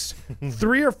brakes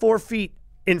 3 or 4 feet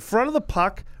in front of the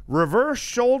puck, reverse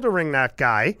shouldering that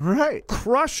guy, right,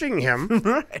 crushing him,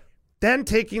 right, then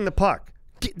taking the puck.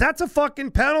 That's a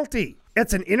fucking penalty.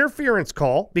 It's an interference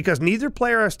call because neither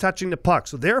player is touching the puck.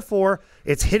 So therefore,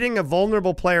 it's hitting a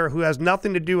vulnerable player who has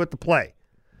nothing to do with the play.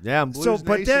 Yeah,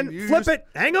 but then flip it.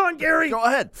 Hang on, Gary. Go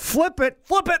ahead. Flip it.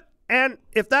 And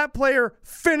if that player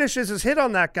finishes his hit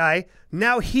on that guy,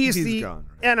 now he's the gone,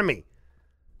 right? enemy.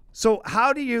 So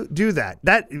how do you do that?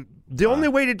 The only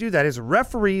way to do that is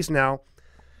referees now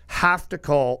have to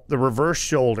call the reverse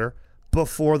shoulder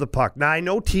before the puck. Now, I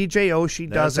know TJ Oshie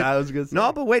does it. I was gonna say.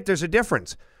 No, but wait, there's a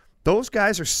difference. Those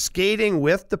guys are skating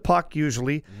with the puck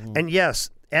usually, and yes,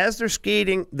 as they're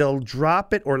skating, they'll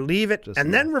drop it or leave it,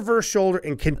 and then reverse shoulder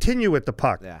and continue with the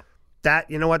puck. Yeah. That,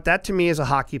 you know what, that to me is a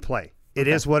hockey play. It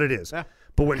is what it is. Yeah.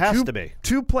 But when Has to be.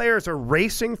 2 players are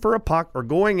racing for a puck or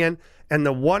going in, and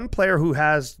the one player who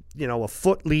has, a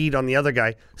foot lead on the other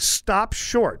guy stops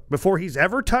short before he's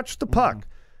ever touched the puck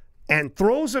and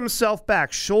throws himself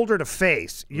back shoulder to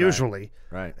face, usually,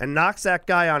 right. and knocks that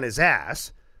guy on his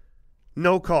ass,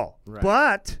 no call. Right.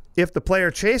 But if the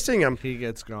player chasing him He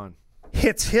gets gone.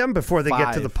 hits him before they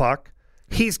get to 5. the puck,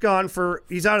 he's out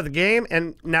of the game,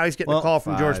 and now he's getting a call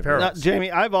from George 5. Peros. Now,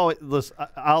 Jamie, I've always listen.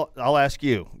 I'll ask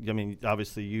you. I mean,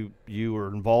 obviously you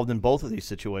were involved in both of these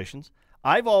situations.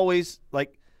 I've always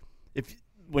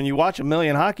when you watch a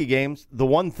million hockey games, the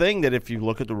one thing that if you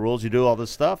look at the rules, you do all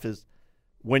this stuff is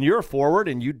when you're a forward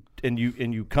and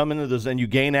you come into the zone, you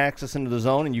gain access into the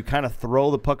zone, and you kind of throw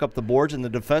the puck up the boards, and the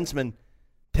defenseman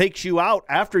takes you out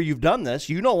after you've done this.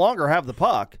 You no longer have the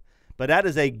puck. But that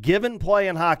is a given play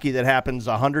in hockey that happens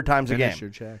 100 times a game. Finish your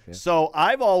check, yeah. So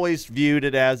I've always viewed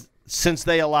it as, since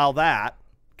they allow that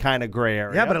kind of gray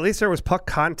area. Yeah, but at least there was puck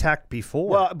contact before.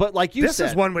 Well, but like you said,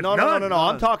 this is one with no.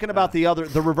 I'm talking about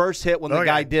the reverse hit when the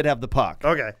guy did have the puck.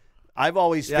 Okay. I've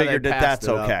always figured that that's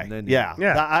okay. Yeah.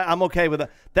 I'm okay with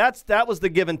that. That was the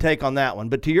give and take on that one.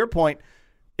 But to your point,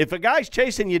 if a guy's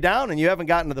chasing you down and you haven't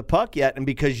gotten to the puck yet, and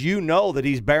because you know that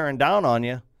he's bearing down on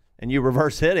you, and you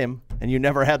reverse hit him, and you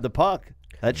never had the puck,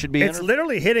 that should be. It's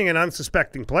literally hitting an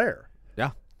unsuspecting player.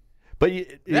 Yeah, but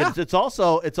it's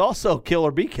also kill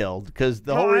or be killed, because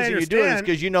the whole reason you do it is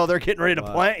because you know they're getting ready to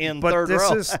plant in third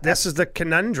row. This is the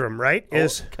conundrum, right?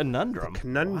 Conundrum.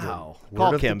 Wow.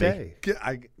 Call Kimby.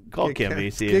 Call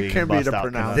Kimby. See if he can bust out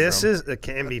conundrum. This is it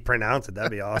can be pronounced.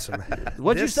 That'd be awesome.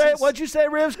 What'd you say,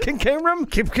 Rivs? Cameron.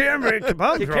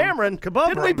 Cameron.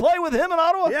 Didn't we play with him in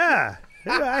Ottawa? Yeah.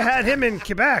 I had him in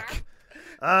Quebec.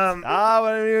 When we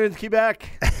were in Quebec.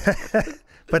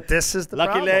 But this is the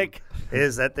Lucky problem, Lake.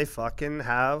 is that they fucking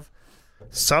have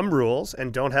some rules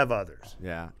and don't have others.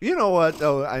 Yeah. You know what,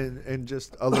 though, and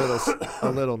just a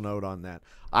little note on that.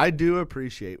 I do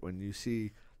appreciate when you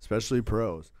see, especially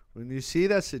pros, when you see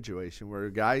that situation where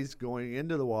a guy's going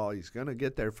into the wall, he's going to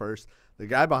get there first, the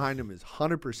guy behind him is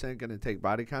 100% going to take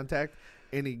body contact,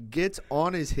 and he gets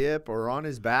on his hip or on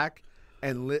his back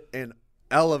and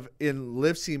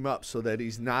lifts him up so that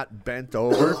he's not bent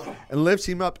over, and lifts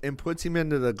him up and puts him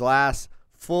into the glass,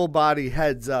 full body,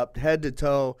 heads up, head to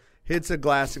toe, hits the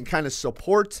glass and kind of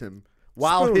supports him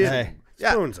while hitting him.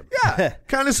 Spoons him. Yeah,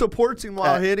 kind of supports him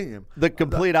while hitting him. The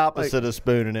complete opposite of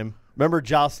spooning him. Remember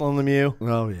Jocelyn Lemieux?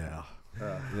 Oh, yeah.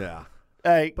 Yeah.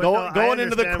 Hey, going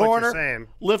into the understand what you're corner, saying.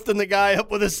 lifting the guy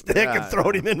up with a stick and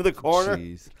throwing him into the corner.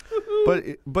 Jeez.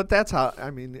 But that's how, I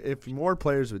mean, if more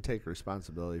players would take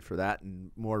responsibility for that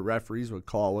and more referees would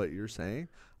call what you're saying,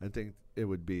 I think it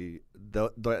would be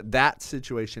that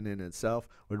situation in itself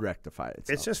would rectify itself.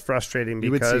 It's just frustrating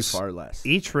you because would see far less.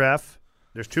 Each ref,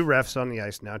 there's 2 refs on the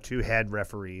ice now, 2 head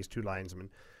referees, 2 linesmen.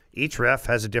 Each ref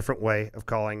has a different way of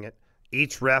calling it.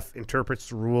 Each ref interprets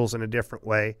the rules in a different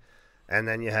way. And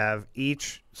then you have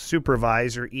each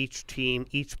supervisor, each team,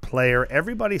 each player.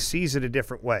 Everybody sees it a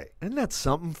different way. Isn't that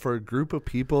something for a group of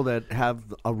people that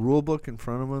have a rule book in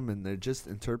front of them and they just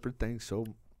interpret things so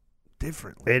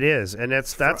differently? It is, and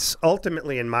that's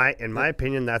ultimately, in my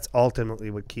opinion, that's ultimately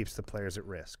what keeps the players at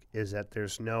risk. Is that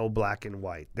there's no black and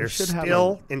white. There's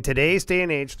still, in today's day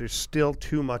and age, there's still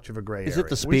too much of a gray area. Is it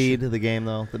the speed of the game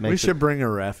though that makes we should bring a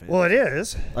ref in? Well, it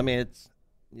is. I mean,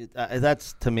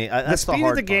 that's to me. The That's speed the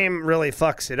hard of the game really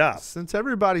fucks it up. Since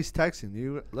everybody's texting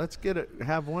you, let's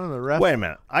have one of the refs. Wait a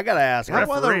minute, I gotta ask. Have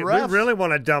one of the refs. We really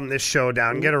want to dumb this show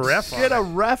down. Get a ref. Get a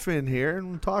ref in here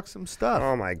and talk some stuff.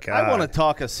 Oh my God! I want to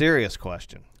talk a serious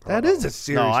question. That is a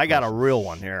serious. No, I got a question. real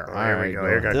one here. Here we go.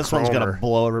 Here got This one's gonna Cromer.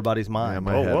 blow everybody's mind. Yeah,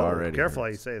 my head Whoa, already. careful how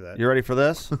you hurts. say that. You ready for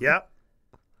this? Yep.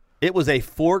 It was a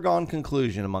foregone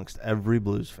conclusion amongst every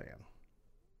Blues fan,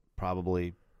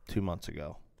 probably 2 months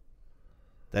ago,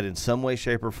 that in some way,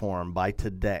 shape, or form, by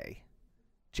today,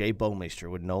 Jay Bouwmeester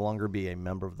would no longer be a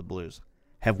member of the Blues.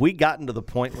 Have we gotten to the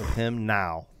point with him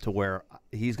now to where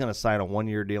he's going to sign a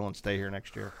 1-year deal and stay here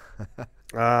next year?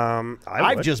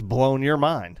 I've just blown your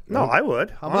mind. No, I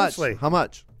would. How honestly. much? How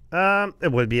much?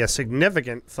 It would be a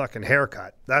significant fucking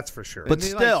haircut. That's for sure. But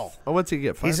Isn't he still, what's he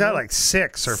get? He's at like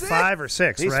 6 or 5 or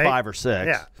 6, he's right? 5 or 6.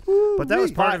 Yeah. But that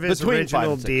was part of his Between 5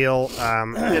 original and 6.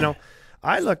 deal.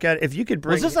 I look at it, if you could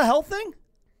bring Was this a health thing?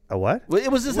 a what? Well, it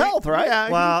was his health, right? Yeah,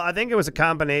 Well, I think it was a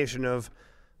combination of,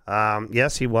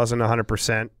 yes, he wasn't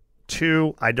 100%.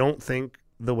 2, I don't think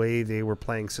the way they were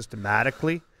playing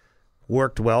systematically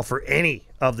worked well for any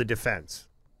of the defense,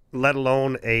 let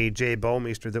alone a Jay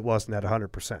Bouwmeester that wasn't at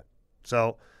 100%.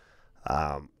 So,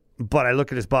 but I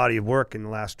look at his body of work in the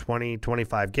last 20,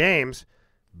 25 games.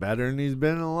 better than he's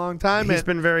been in a long time. He's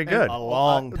been very good. A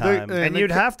long time. And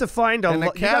you'd have to find a And the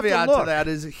look. You'd have caveat to to look. that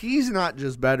is he's not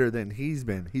just better than he's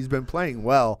been. He's been playing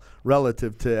well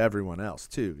relative to everyone else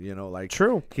too. You know, like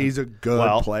True. He's a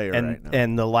good player and, right now.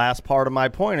 And the last part of my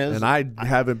point is, And I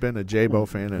haven't been a J-Bo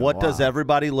fan in what a while. does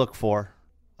everybody look for?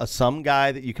 Some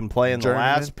guy that you can play in the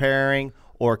Journeyman? last pairing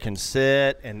or can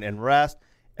sit and rest.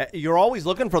 You're always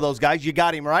looking for those guys. You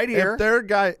got him right here.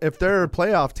 If there are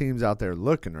playoff teams out there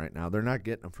looking right now, they're not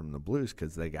getting them from the Blues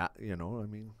because they got, I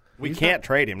mean. We can't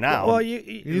trade him now. Well,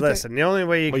 you listen. The only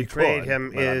way you Well, can trade could,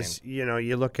 him but I is,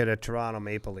 you look at a Toronto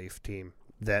Maple Leaf team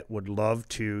that would love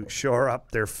to shore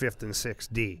up their 5th and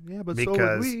 6th D. Yeah, but because so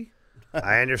would we.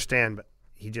 I understand, but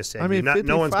he just said I mean,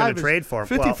 no one's going to 55 is- trade for him.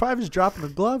 55 is dropping the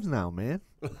gloves now, man.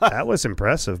 Well, that was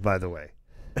impressive, by the way.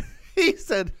 He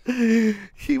said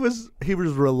he was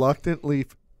reluctantly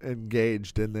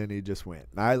engaged, and then he just went.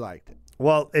 I liked it.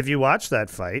 Well, if you watch that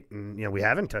fight, and we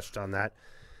haven't touched on that.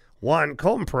 One,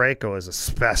 Colton Parayko is a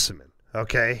specimen.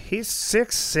 Okay, he's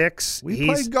 6'6". We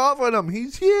played golf with him.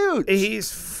 He's huge.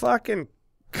 He's fucking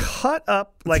cut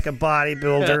up like a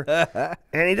bodybuilder,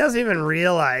 and he doesn't even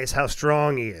realize how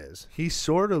strong he is. He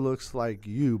sort of looks like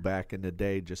you back in the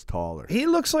day, just taller. He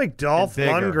looks like Dolph And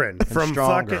bigger Lundgren and from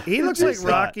stronger. fucking. He looks like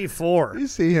Rocky IV. You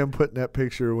see him putting that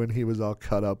picture when he was all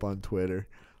cut up on Twitter.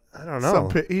 I don't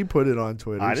know. He put it on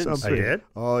Twitter. I didn't see it. Did?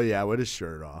 Oh, yeah, with his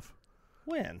shirt off.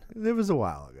 When? It was a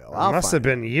while ago. It must have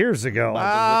been years ago.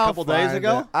 A couple days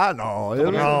ago? I know.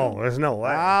 No, there's no way.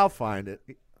 I'll find it.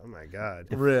 Oh my God.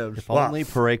 Ribs. If only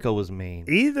Parayko was mean.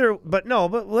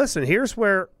 But listen, here's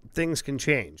where things can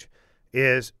change.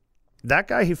 Is that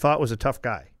guy he fought was a tough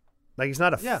guy. Like, he's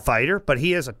not a fighter, but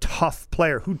he is a tough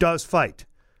player who does fight.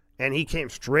 And he came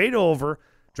straight over,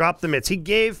 dropped the mitts. He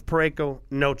gave Parayko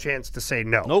no chance to say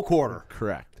no. No quarter.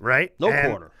 Correct. Right? No And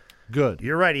quarter. Good.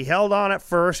 You're right. He held on at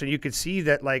first, and you could see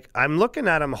that, like, I'm looking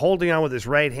at him holding on with his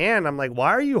right hand. I'm like,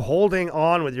 why are you holding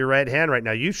on with your right hand right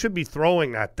now? You should be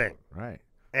throwing that thing. Right.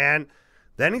 And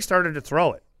then he started to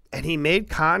throw it. And he made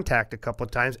contact a couple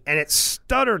of times, and it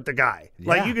stuttered the guy. Yeah.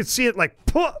 Like, you could see it like,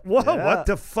 whoa, Yeah. what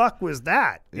the fuck was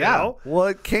that? You know? Well,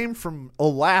 it came from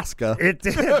Alaska. It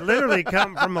did literally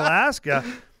come from Alaska.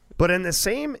 But in the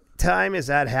same time as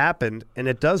that happened, and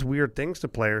it does weird things to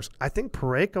players, I think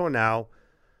Parayko now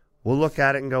will look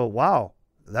at it and go, wow,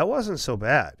 that wasn't so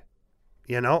bad.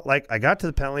 Like, I got to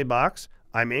the penalty box.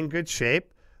 I'm in good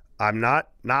shape. I'm not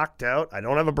knocked out. I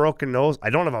don't have a broken nose. I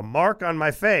don't have a mark on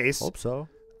my face. Hope so.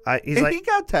 He's like, he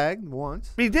got tagged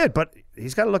once. he did, but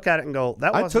he's got to look at it and go,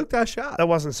 I took that shot. That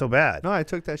wasn't so bad. No, I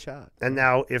took that shot. And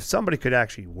now if somebody could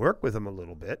actually work with him a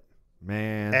little bit,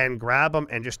 man, and grab him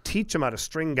and just teach him how to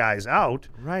string guys out.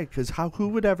 Right, because who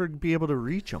would ever be able to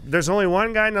reach him? There's only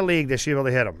one guy in the league that should be able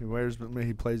to hit him.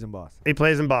 He plays in Boston. He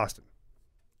plays in Boston.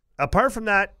 Apart from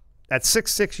that, at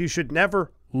 6'6", you should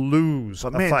never lose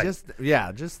a fight.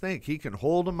 Just think. He can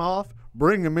hold him off,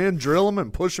 bring him in, drill him,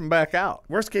 and push him back out.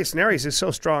 Worst case scenario, he's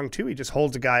so strong, too, he just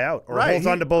holds a guy out or holds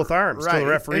onto both arms till the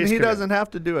referees and he come doesn't in.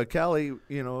 have to do a Kelly,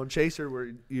 chaser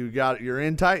where you're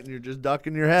in tight and you're just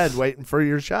ducking your head waiting for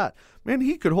your shot. Man,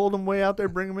 he could hold him way out there,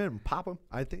 bring him in, and pop him.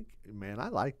 I think, man, I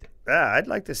liked it. Yeah, I'd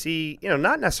like to see,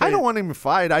 not necessarily. I don't want him to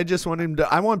fight. I just want him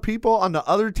to. I want people on the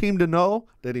other team to know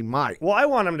that he might. Well, I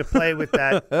want him to play with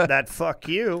that fuck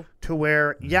you to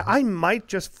where, I might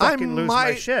just fucking lose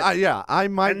my shit. I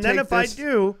might. And then if I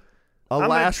do, I'm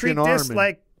going to treat this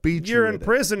like you're in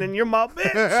prison and you're my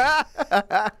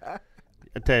bitch.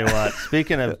 I tell you what,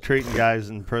 speaking of treating guys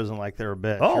in prison like they're a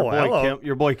bitch,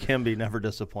 your boy Kimby never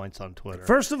disappoints on Twitter.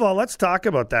 First of all, let's talk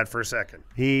about that for a second.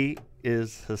 He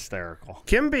is hysterical.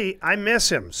 Kimby, I miss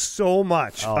him so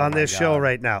much on this show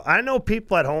right now. I know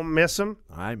people at home miss him.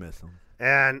 I miss him.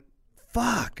 And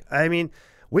fuck, I mean,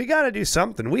 we got to do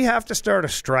something. We have to start a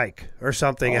strike or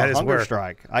something at his work.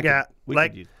 Strike.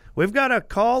 We've got to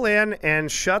call in and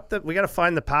we got to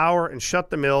find the power and shut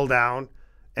the mill down.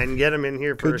 And get him in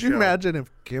here for a show. Could you imagine if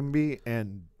Kimby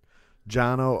and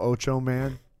Jono Ocho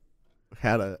Man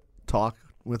had a talk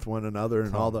with one another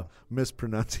and all the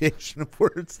mispronunciation of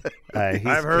words? He's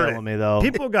I've heard killing me, though.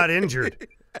 People got injured.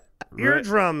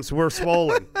 Eardrums were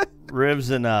swollen.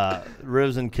 Rivs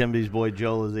and Kimby's boy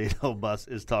Joe Lozito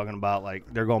is talking about,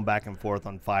 like, they're going back and forth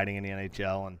on fighting in the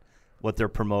NHL and what they're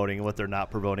promoting and what they're not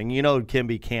promoting.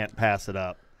 Kimby can't pass it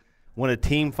up. When a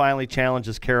team finally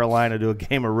challenges Carolina to a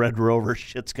game of Red Rover,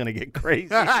 shit's going to get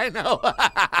crazy. I know.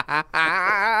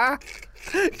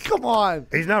 Come on.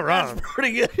 He's not wrong. That's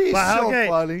pretty good. He's so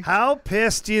funny. How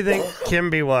pissed do you think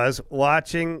Kimby was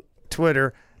watching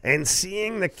Twitter and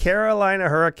seeing the Carolina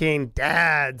Hurricane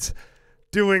dads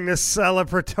doing this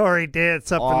celebratory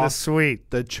dance up in the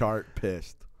suite? The chart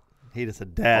pissed. He just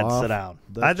said, "Dad, sit down."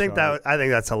 I think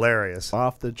that's hilarious.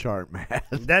 Off the chart, man.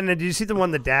 Then did you see the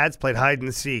one the dads played hide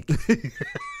and seek?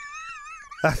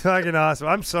 That's fucking awesome.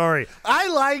 I'm sorry. I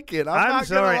like it. I'm not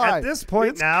sorry. Gonna lie. At this point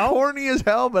it's now, corny as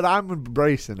hell, but I'm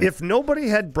embracing it. If nobody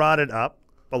had brought it up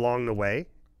along the way,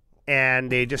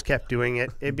 and they just kept doing it,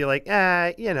 it'd be like,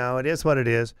 it is what it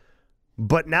is.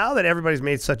 But now that everybody's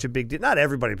made such a big deal, not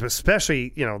everybody, but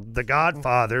especially the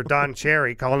Godfather Don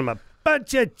Cherry calling them a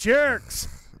bunch of jerks.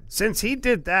 Since he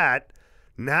did that,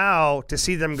 now to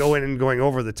see them go in and going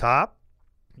over the top,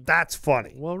 that's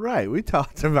funny. Well, right. We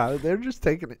talked about it. They're just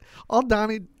taking it. All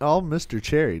Mr.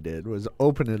 Cherry did was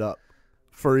open it up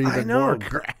for even more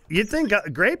crap. You'd think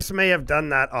Grapes may have done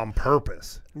that on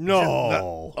purpose.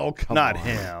 No. Come not on.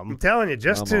 him. I'm telling you,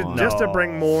 just to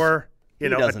bring more,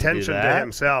 attention to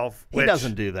himself. He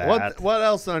doesn't do that. What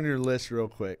else on your list, real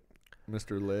quick?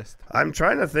 Mr. List. I'm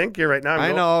trying to think here right now.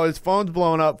 I know his phone's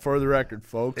blowing up for the record,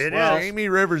 folks. It is. Jamie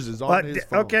Rivers is on his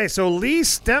phone. Okay, so Lee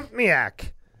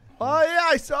Stempniak. Oh yeah,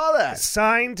 I saw that.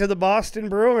 Signed to the Boston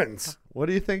Bruins. What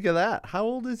do you think of that? How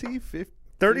old is he?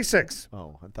 36.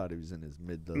 Oh, I thought he was in his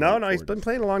mid. No, he's been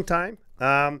playing a long time.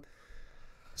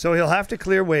 So he'll have to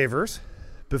clear waivers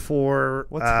before.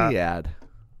 What's he add?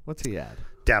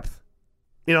 Depth.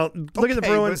 Look at the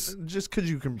Bruins. Just because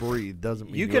you can breathe doesn't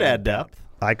mean you could add depth.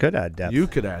 I could add depth. You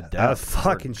could add depth. I was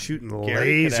fucking shooting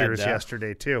lasers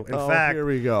yesterday, too. In fact, here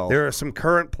we go. There are some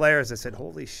current players that said,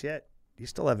 holy shit, you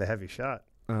still have a heavy shot.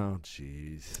 Oh,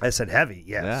 jeez. I said heavy,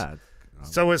 yes. Yeah.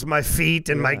 So is my feet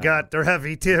and my gut. They're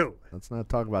heavy, too. Let's not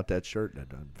talk about that shirt that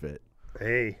doesn't fit.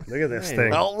 Hey, look at this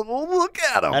thing. Oh, look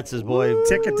at him. That's his boy.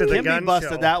 Ticket to the Kimby gun busted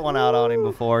show. that one out on him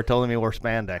before, told him he wore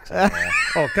spandex.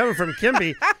 Coming from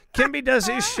Kimby. Kimby does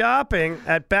his shopping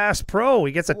at Bass Pro.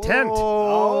 He gets a tent.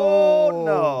 Oh,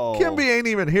 no. Kimby ain't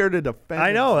even here to defend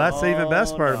I know. That's the even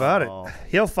best part about no. it.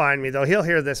 He'll find me, though. He'll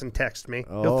hear this and text me.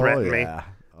 He'll threaten me.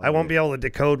 I won't be able to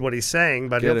decode what he's saying,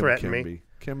 but he'll threaten me.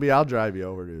 Kimby, I'll drive you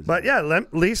over to his But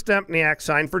Lee Stempniak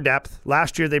signed for depth.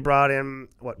 Last year they brought in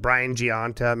Brian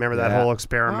Giunta. Remember that whole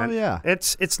experiment? Oh, yeah.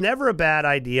 It's never a bad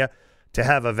idea to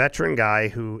have a veteran guy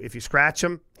who, if you scratch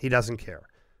him, he doesn't care.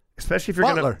 Especially if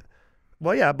you're going to...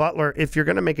 Well, yeah, Butler. If you're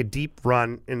going to make a deep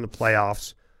run in the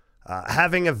playoffs,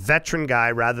 having a veteran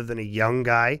guy rather than a young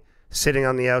guy sitting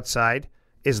on the outside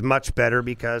is much better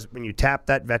because when you tap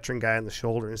that veteran guy on the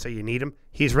shoulder and say you need him,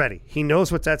 he's ready. He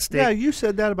knows what's at stake. Yeah, you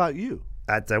said that about you.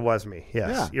 That was me. Yes,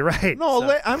 Yeah. you're right. No,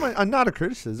 So- I'm not a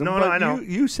criticism. No, but I know.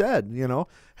 You said,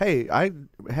 hey, I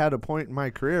had a point in my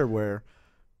career where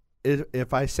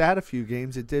if I sat a few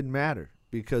games, it didn't matter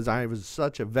because I was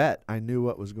such a vet. I knew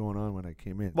what was going on when I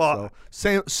came in. Well,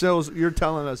 so you're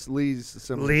telling us Lee's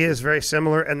similar. Lee is very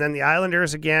similar. And then the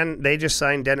Islanders, again, they just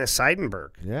signed Dennis Seidenberg.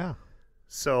 Yeah.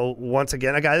 So once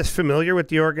again, a guy that's familiar with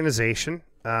the organization,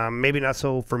 maybe not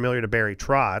so familiar to Barry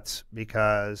Trotz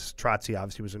because Trotzy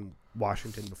obviously was in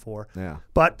Washington before. Yeah.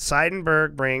 But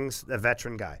Seidenberg brings a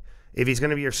veteran guy. If he's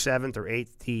going to be your 7th or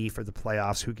 8th tee for the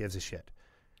playoffs, who gives a shit?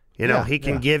 He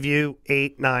can give you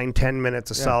 8, 9, 10 minutes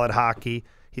of solid hockey.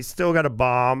 He's still got a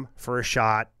bomb for a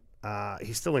shot.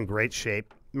 He's still in great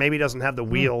shape. Maybe he doesn't have the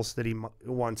wheels that he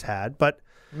once had, but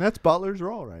And that's Butler's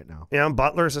role right now.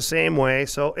 Butler's the same way.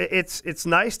 So it's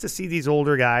nice to see these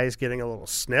older guys getting a little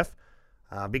sniff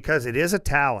because it is a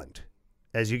talent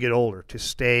as you get older to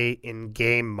stay in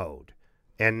game mode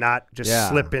and not just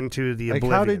slip into the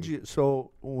oblivion. How did you?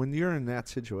 So when you're in that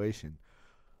situation,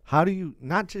 how do you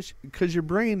not just because your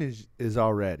brain is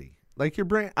already like your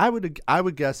brain? I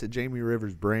would guess that Jamie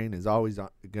Rivers' brain is always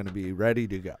going to be ready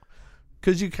to go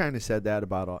because you kind of said that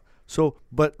about all. So,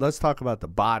 but let's talk about the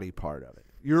body part of it.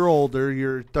 You're older.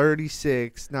 You're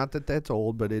 36. Not that that's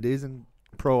old, but it is in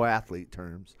pro athlete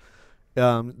terms.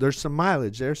 There's some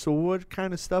mileage there. So what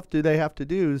kind of stuff do they have to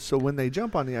do so when they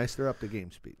jump on the ice, they're up to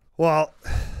game speed? Well,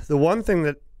 the one thing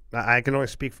that I can only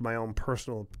speak from my own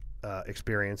personal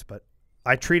experience, but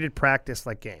I treated practice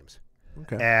like games.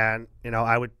 Okay. And,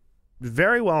 I would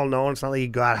very well know it's not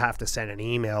like you have to send an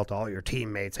email to all your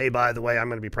teammates. Hey, by the way, I'm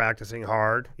going to be practicing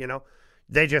hard.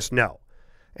 They just know.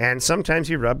 And sometimes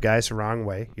you rub guys the wrong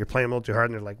way. You're playing a little too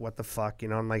hard, and they're like, what the fuck?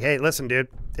 I'm like, hey, listen, dude,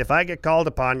 if I get called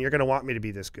upon, you're going to want me to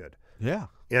be this good. Yeah.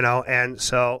 And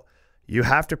so you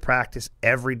have to practice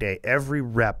every day, every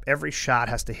rep, every shot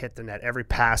has to hit the net, every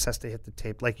pass has to hit the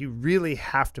tape. Like you really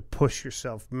have to push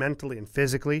yourself mentally and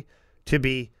physically to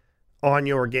be on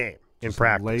your game in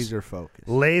practice.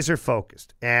 Laser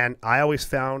focused. And I always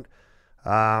found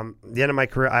the end of my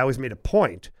career, I always made a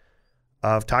point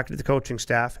of talking to the coaching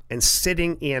staff and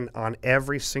sitting in on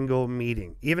every single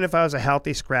meeting. Even if I was a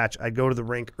healthy scratch, I'd go to the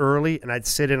rink early and I'd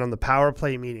sit in on the power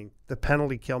play meeting, the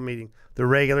penalty kill meeting, the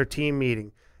regular team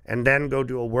meeting, and then go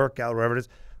do a workout, wherever it is.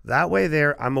 That way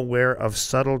there, I'm aware of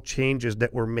subtle changes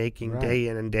that we're making day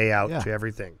in and day out to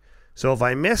everything. So if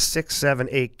I miss 6, 7,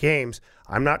 8 games,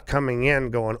 I'm not coming in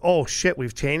going, oh, shit,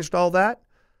 we've changed all that.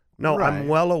 No, I'm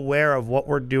well aware of what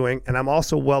we're doing, and I'm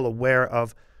also well aware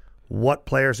of what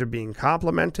players are being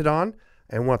complimented on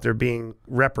and what they're being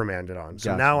reprimanded on.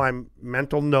 So now I'm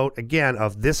mental note again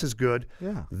of this is good,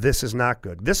 this is not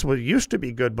good. This used to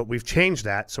be good, but we've changed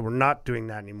that, so we're not doing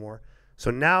that anymore.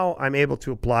 So now I'm able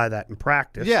to apply that in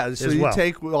practice. Yeah, so you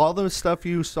take all the stuff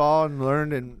you saw and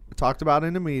learned and talked about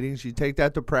in the meetings, you take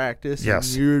that to practice,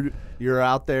 and you're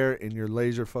out there in your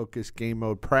laser-focused game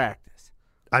mode practice.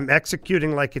 I'm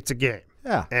executing like it's a game.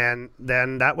 Yeah. And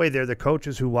then that way the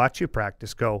coaches who watch you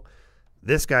practice go,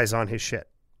 this guy's on his shit.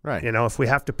 Right. If we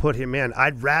have to put him in,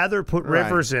 I'd rather put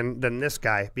Rivers in than this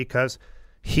guy because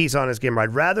he's on his game.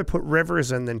 I'd rather put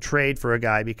Rivers in than trade for a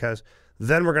guy because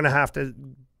then we're going to have to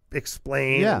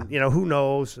explain, who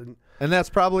knows. And that's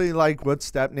probably like what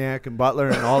Stepniak and Butler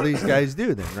and all these guys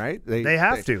do then, right? They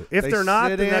have to. If they're not,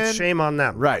 then that's shame on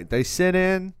them. Right. They sit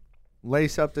in,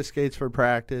 lace up the skates for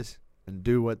practice, and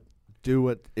do what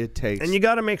it takes. And you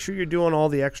got to make sure you're doing all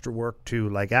the extra work too.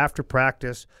 Like after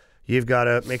practice, you've got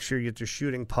to make sure you're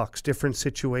shooting pucks, different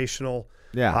situational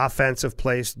offensive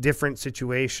plays, different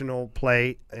situational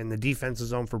play in the defensive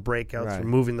zone for breakouts, for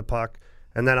moving the puck.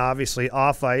 And then obviously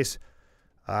off ice.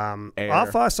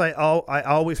 Off ice, I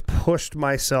always pushed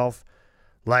myself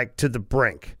like to the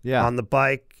brink on the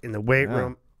bike, in the weight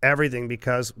room, everything,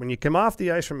 because when you come off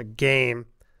the ice from a game,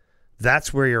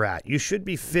 that's where you're at. You should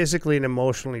be physically and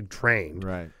emotionally drained.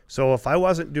 Right. So if I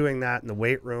wasn't doing that in the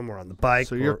weight room or on the bike,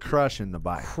 so you're crushing the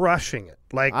bike, crushing it.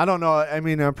 Like I don't know. I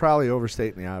mean, I'm probably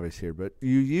overstating the obvious here, but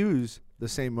you use the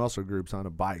same muscle groups on a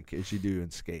bike as you do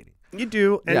in skating. You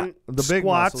do, and the big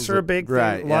squats are a big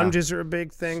thing. Lunges are a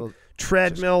big thing. So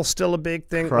treadmill still a big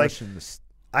thing. Like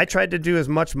I tried to do as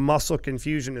much muscle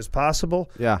confusion as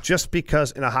possible. Yeah. Just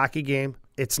because in a hockey game,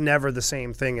 it's never the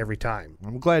same thing every time.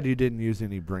 I'm glad you didn't use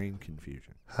any brain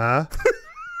confusion. Huh?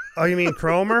 Oh, you mean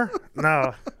Cromer?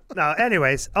 No.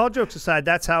 Anyways, all jokes aside,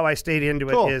 that's how I stayed into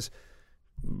it is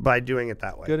by doing it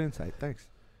that way. Good insight. Thanks.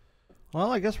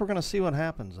 Well, I guess we're going to see what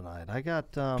happens tonight. I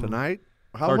got tonight.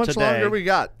 How Or much today. longer we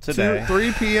got? Today.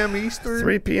 3 p.m. Eastern?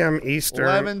 3 p.m. Eastern.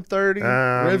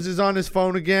 11:30. Ribs is on his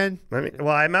phone again.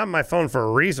 I'm on my phone for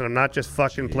a reason. I'm not just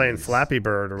fucking playing Flappy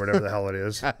Bird or whatever the hell it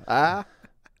is.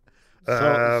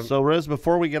 So Riz,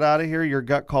 before we get out of here, your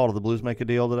gut call. Do the Blues make a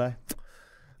deal today?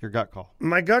 Your gut call.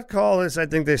 My gut call is I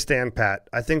think they stand pat.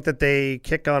 I think that they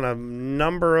kick on a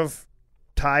number of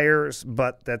tires,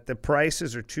 but that the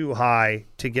prices are too high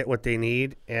to get what they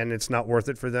need, and it's not worth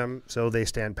it for them, so they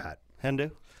stand pat.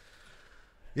 Hendu?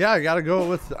 Yeah, I got to go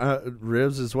with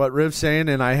Ribs is what Ribs saying,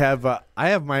 and I have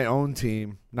my own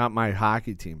team, not my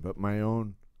hockey team, but my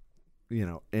own,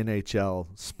 NHL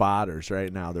spotters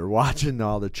right now. They're watching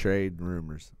all the trade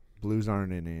rumors. Blues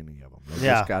aren't in any of them. They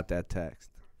just got that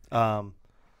text.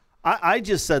 I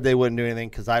just said they wouldn't do anything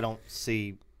because I don't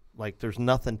see, there's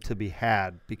nothing to be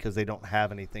had because they don't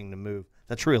have anything to move.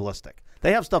 That's realistic.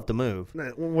 They have stuff to move. We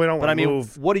don't want to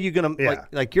move. What are you going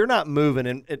to, you're not moving.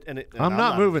 And I'm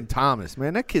not moving Thomas,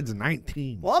 man. That kid's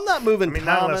 19. Well, I'm not moving not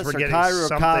unless Thomas we're or getting Kyra or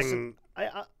something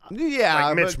Yeah,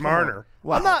 like Mitch Marner.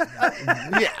 Well, I'm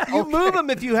not. You move him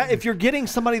if you're getting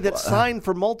somebody that's signed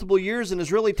for multiple years and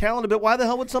is really talented. But why the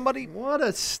hell would somebody? What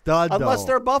a stud! Unless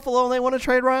they're Buffalo and they want to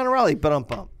trade Ryan O'Reilly.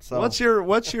 Bump. So what's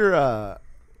your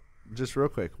just real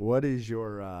quick? What is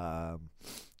your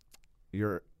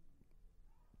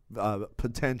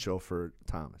potential for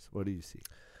Thomas? What do you see?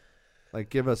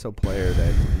 Give us a player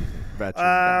that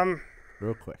veteran guy,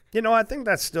 real quick. I think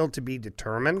that's still to be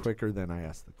determined. Quicker than I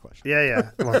asked the question. Yeah.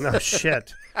 Well, no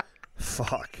shit.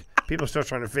 Fuck. People still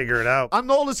trying to figure it out. I'm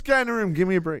the oldest guy in the room. Give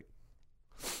me a break.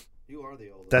 You are the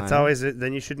oldest. That's always it.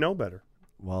 Then you should know better.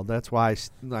 Well, that's why,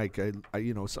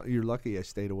 you're lucky I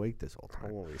stayed awake this whole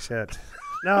time. Holy shit.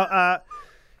 Now,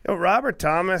 Robert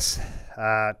Thomas,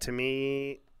 to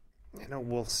me,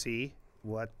 we'll see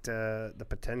what the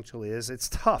potential is. It's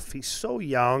tough. He's so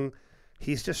young.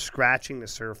 He's just scratching the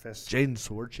surface. Jaden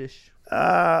Swartzish?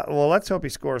 Well, let's hope he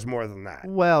scores more than that.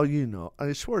 Well,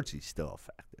 Swartzy's still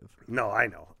effective. No, I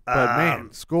know. But,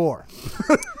 man, score.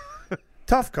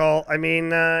 Tough call. I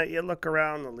mean, you look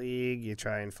around the league, you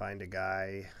try and find a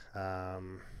guy.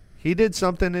 He did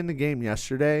something in the game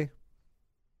yesterday.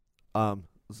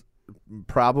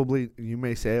 Probably, you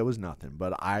may say it was nothing,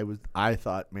 but I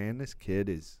thought, man, this kid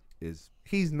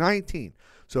he's 19.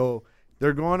 So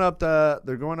they're going up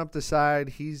the side.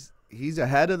 He's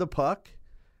ahead of the puck,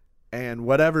 and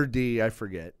whatever D, I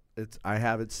forget. I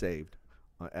have it saved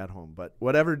at home, but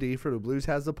whatever D for the Blues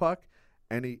has the puck,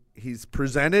 and he's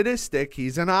presented his stick.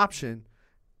 He's an option,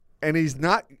 and he's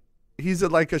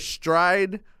like a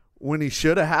stride when he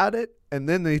should have had it, and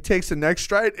then he takes the next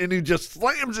stride and he just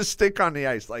slams his stick on the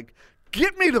ice.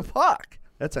 Get me the puck.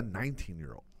 That's a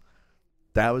 19-year-old.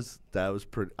 That was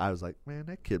pretty. I was like, man,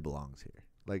 that kid belongs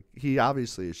here. He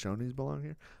obviously has shown he's belong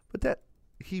here, but that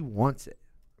he wants it.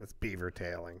 It's beaver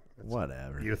tailing. It's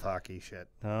whatever. Youth hockey shit.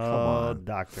 Oh, come on,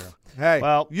 doctor. Hey,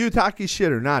 well, youth hockey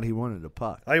shit or not, he wanted a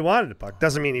puck. Oh, he wanted a puck.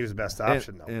 Doesn't mean he was the best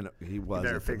option, though. And he was. You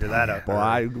better figure that out. Well,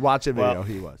 I watched a video.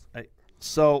 He was.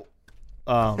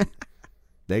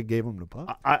 They gave him the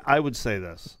puck. I would say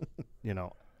this,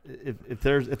 if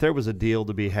there was a deal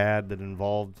to be had that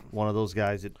involved one of those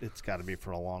guys, it's got to be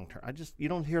for a long term. You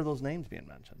don't hear those names being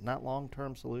mentioned, not long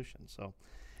term solutions. So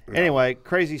anyway,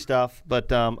 crazy stuff, but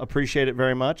appreciate it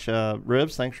very much.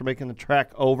 Ribs, thanks for making the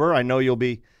trek over. I know you'll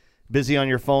be busy on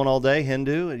your phone all day.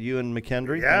 Hindu, you and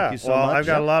McKendry, thank you so much. I've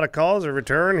got a lot of calls of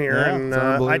return here, and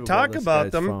I talk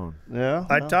about them. Phone. Yeah,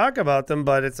 I talk about them,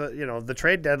 but it's the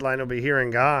trade deadline will be here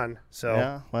and gone. So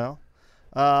yeah, well.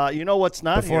 What's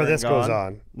not before here this and gone, goes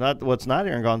on? What's not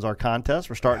here and gone is our contest.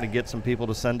 We're starting to get some people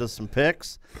to send us some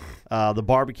pics. The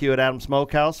barbecue at Adams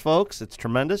Smokehouse, folks, it's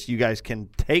tremendous. You guys can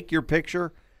take your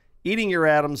picture eating your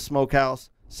Adams Smokehouse,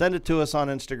 send it to us on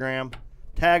Instagram,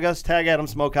 tag us, tag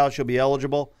Adams Smokehouse. You'll be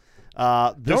eligible.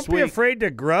 Don't be afraid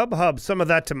to Grubhub some of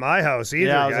that to my house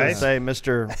either, yeah, I was guys. gonna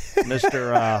say,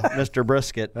 Mr.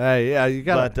 Brisket. Hey, yeah, you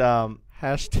got. But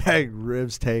hashtag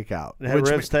Ribs Takeout.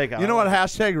 Ribs Takeout. You know what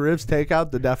hashtag Ribs Takeout,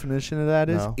 the definition of that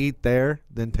is? No. Eat there,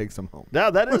 then take some home.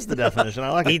 No, that is the definition. I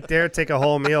like it. Eat there, take a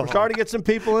whole meal. We're starting to get some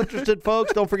people interested,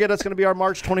 folks. Don't forget, it's going to be our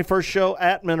March 21st show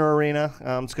at Minter Arena.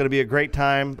 It's going to be a great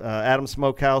time. Adams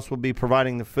Smokehouse will be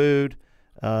providing the food.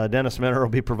 Dennis Minter will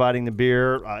be providing the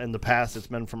beer. In the past, it's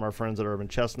been from our friends at Urban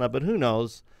Chestnut, but who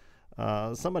knows?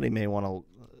 Somebody may want to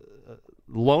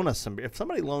loan us some beer. If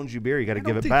somebody loans you beer, you got to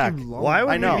give it back. Why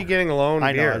would we be getting a loan beer?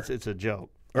 I know, it's a joke.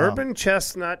 Urban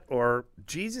Chestnut or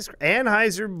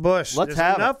Anheuser-Busch. Let's There's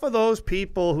have enough of those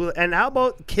people who. And how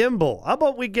about Kimball? How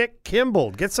about we get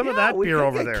Kimballed? Get some of that beer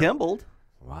over there. Kimbled.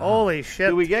 Wow. Holy shit!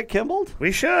 Do we get Kimbled?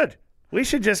 We should. We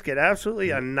should just get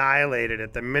absolutely annihilated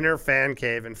at the Minner Fan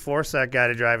Cave and force that guy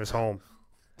to drive us home.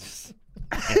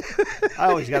 I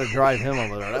always got to drive him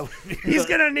over there. He's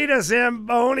going to need a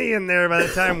Zamboni in there by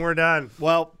the time we're done.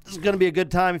 Well, this is going to be a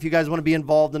good time if you guys want to be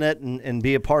involved in it and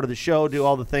be a part of the show, do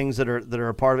all the things that are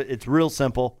a part of it. It's real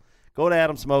simple. Go to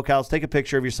Adams Smokehouse, take a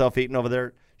picture of yourself eating over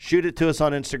there, shoot it to us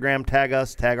on Instagram, tag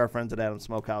us, tag our friends at Adams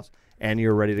Smokehouse, and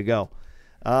you're ready to go.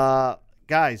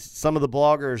 Guys, some of the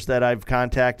bloggers that I've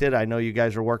contacted, I know you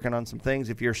guys are working on some things.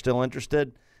 If you're still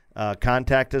interested,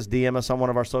 contact us, DM us on one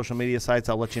of our social media sites.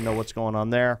 I'll let you know what's going on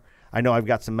there. I know I've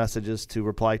got some messages to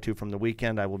reply to from the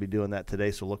weekend. I will be doing that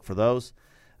today, so look for those.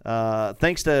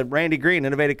 Thanks to Randy Green,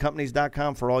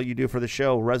 InnovativeCompanies.com, for all you do for the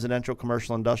show. Residential,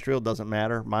 commercial, industrial, doesn't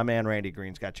matter. My man Randy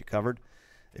Green's got you covered.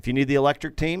 If you need the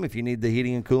electric team, if you need the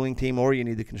heating and cooling team, or you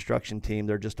need the construction team,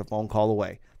 they're just a phone call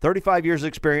away. 35 years of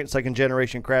experience,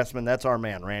 second-generation craftsman. That's our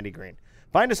man, Randy Green.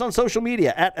 Find us on social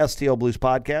media at STL Blues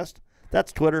Podcast.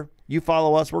 That's Twitter. You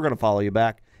follow us, we're going to follow you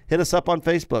back. Hit us up on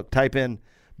Facebook. Type in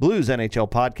Blues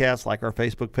NHL Podcast, like our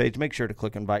Facebook page. Make sure to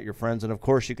click invite your friends. And, of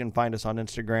course, you can find us on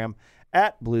Instagram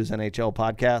at Blues NHL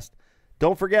Podcast.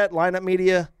 Don't forget,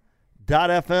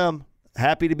 lineupmedia.fm.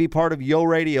 Happy to be part of Yo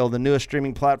Radio, the newest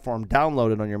streaming platform.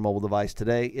 Download it on your mobile device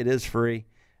today. It is free.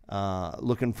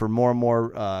 Looking for more and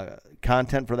more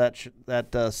content for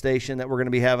that station that we're going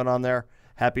to be having on there.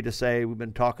 Happy to say we've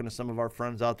been talking to some of our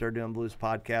friends out there doing Blues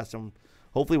podcasts, and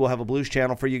hopefully we'll have a Blues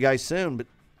channel for you guys soon.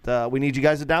 But we need you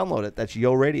guys to download it. That's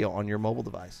Yo Radio on your mobile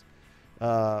device.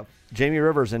 Jamie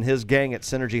Rivers and his gang at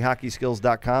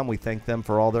SynergyHockeySkills.com, we thank them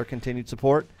for all their continued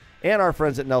support. And our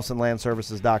friends at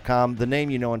NelsonLandServices.com, the name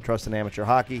you know and trust in amateur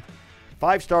hockey.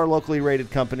 5-star locally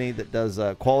rated company that does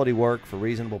quality work for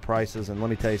reasonable prices. And let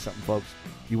me tell you something, folks.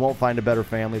 You won't find a better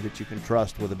family that you can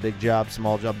trust with a big job,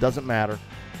 small job. Doesn't matter.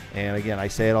 And, again, I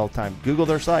say it all the time. Google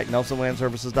their site,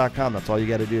 NelsonLandServices.com. That's all you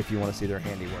got to do if you want to see their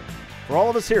handiwork. For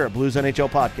all of us here at Blues NHL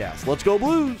Podcast, let's go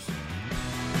Blues!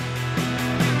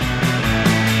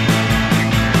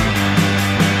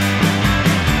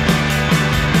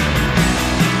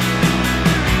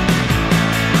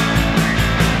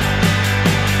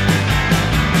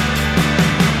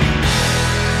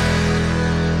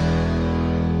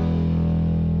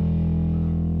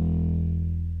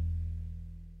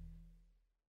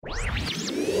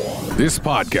 This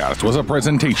podcast was a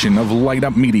presentation of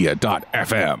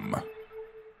LightUpMedia.fm.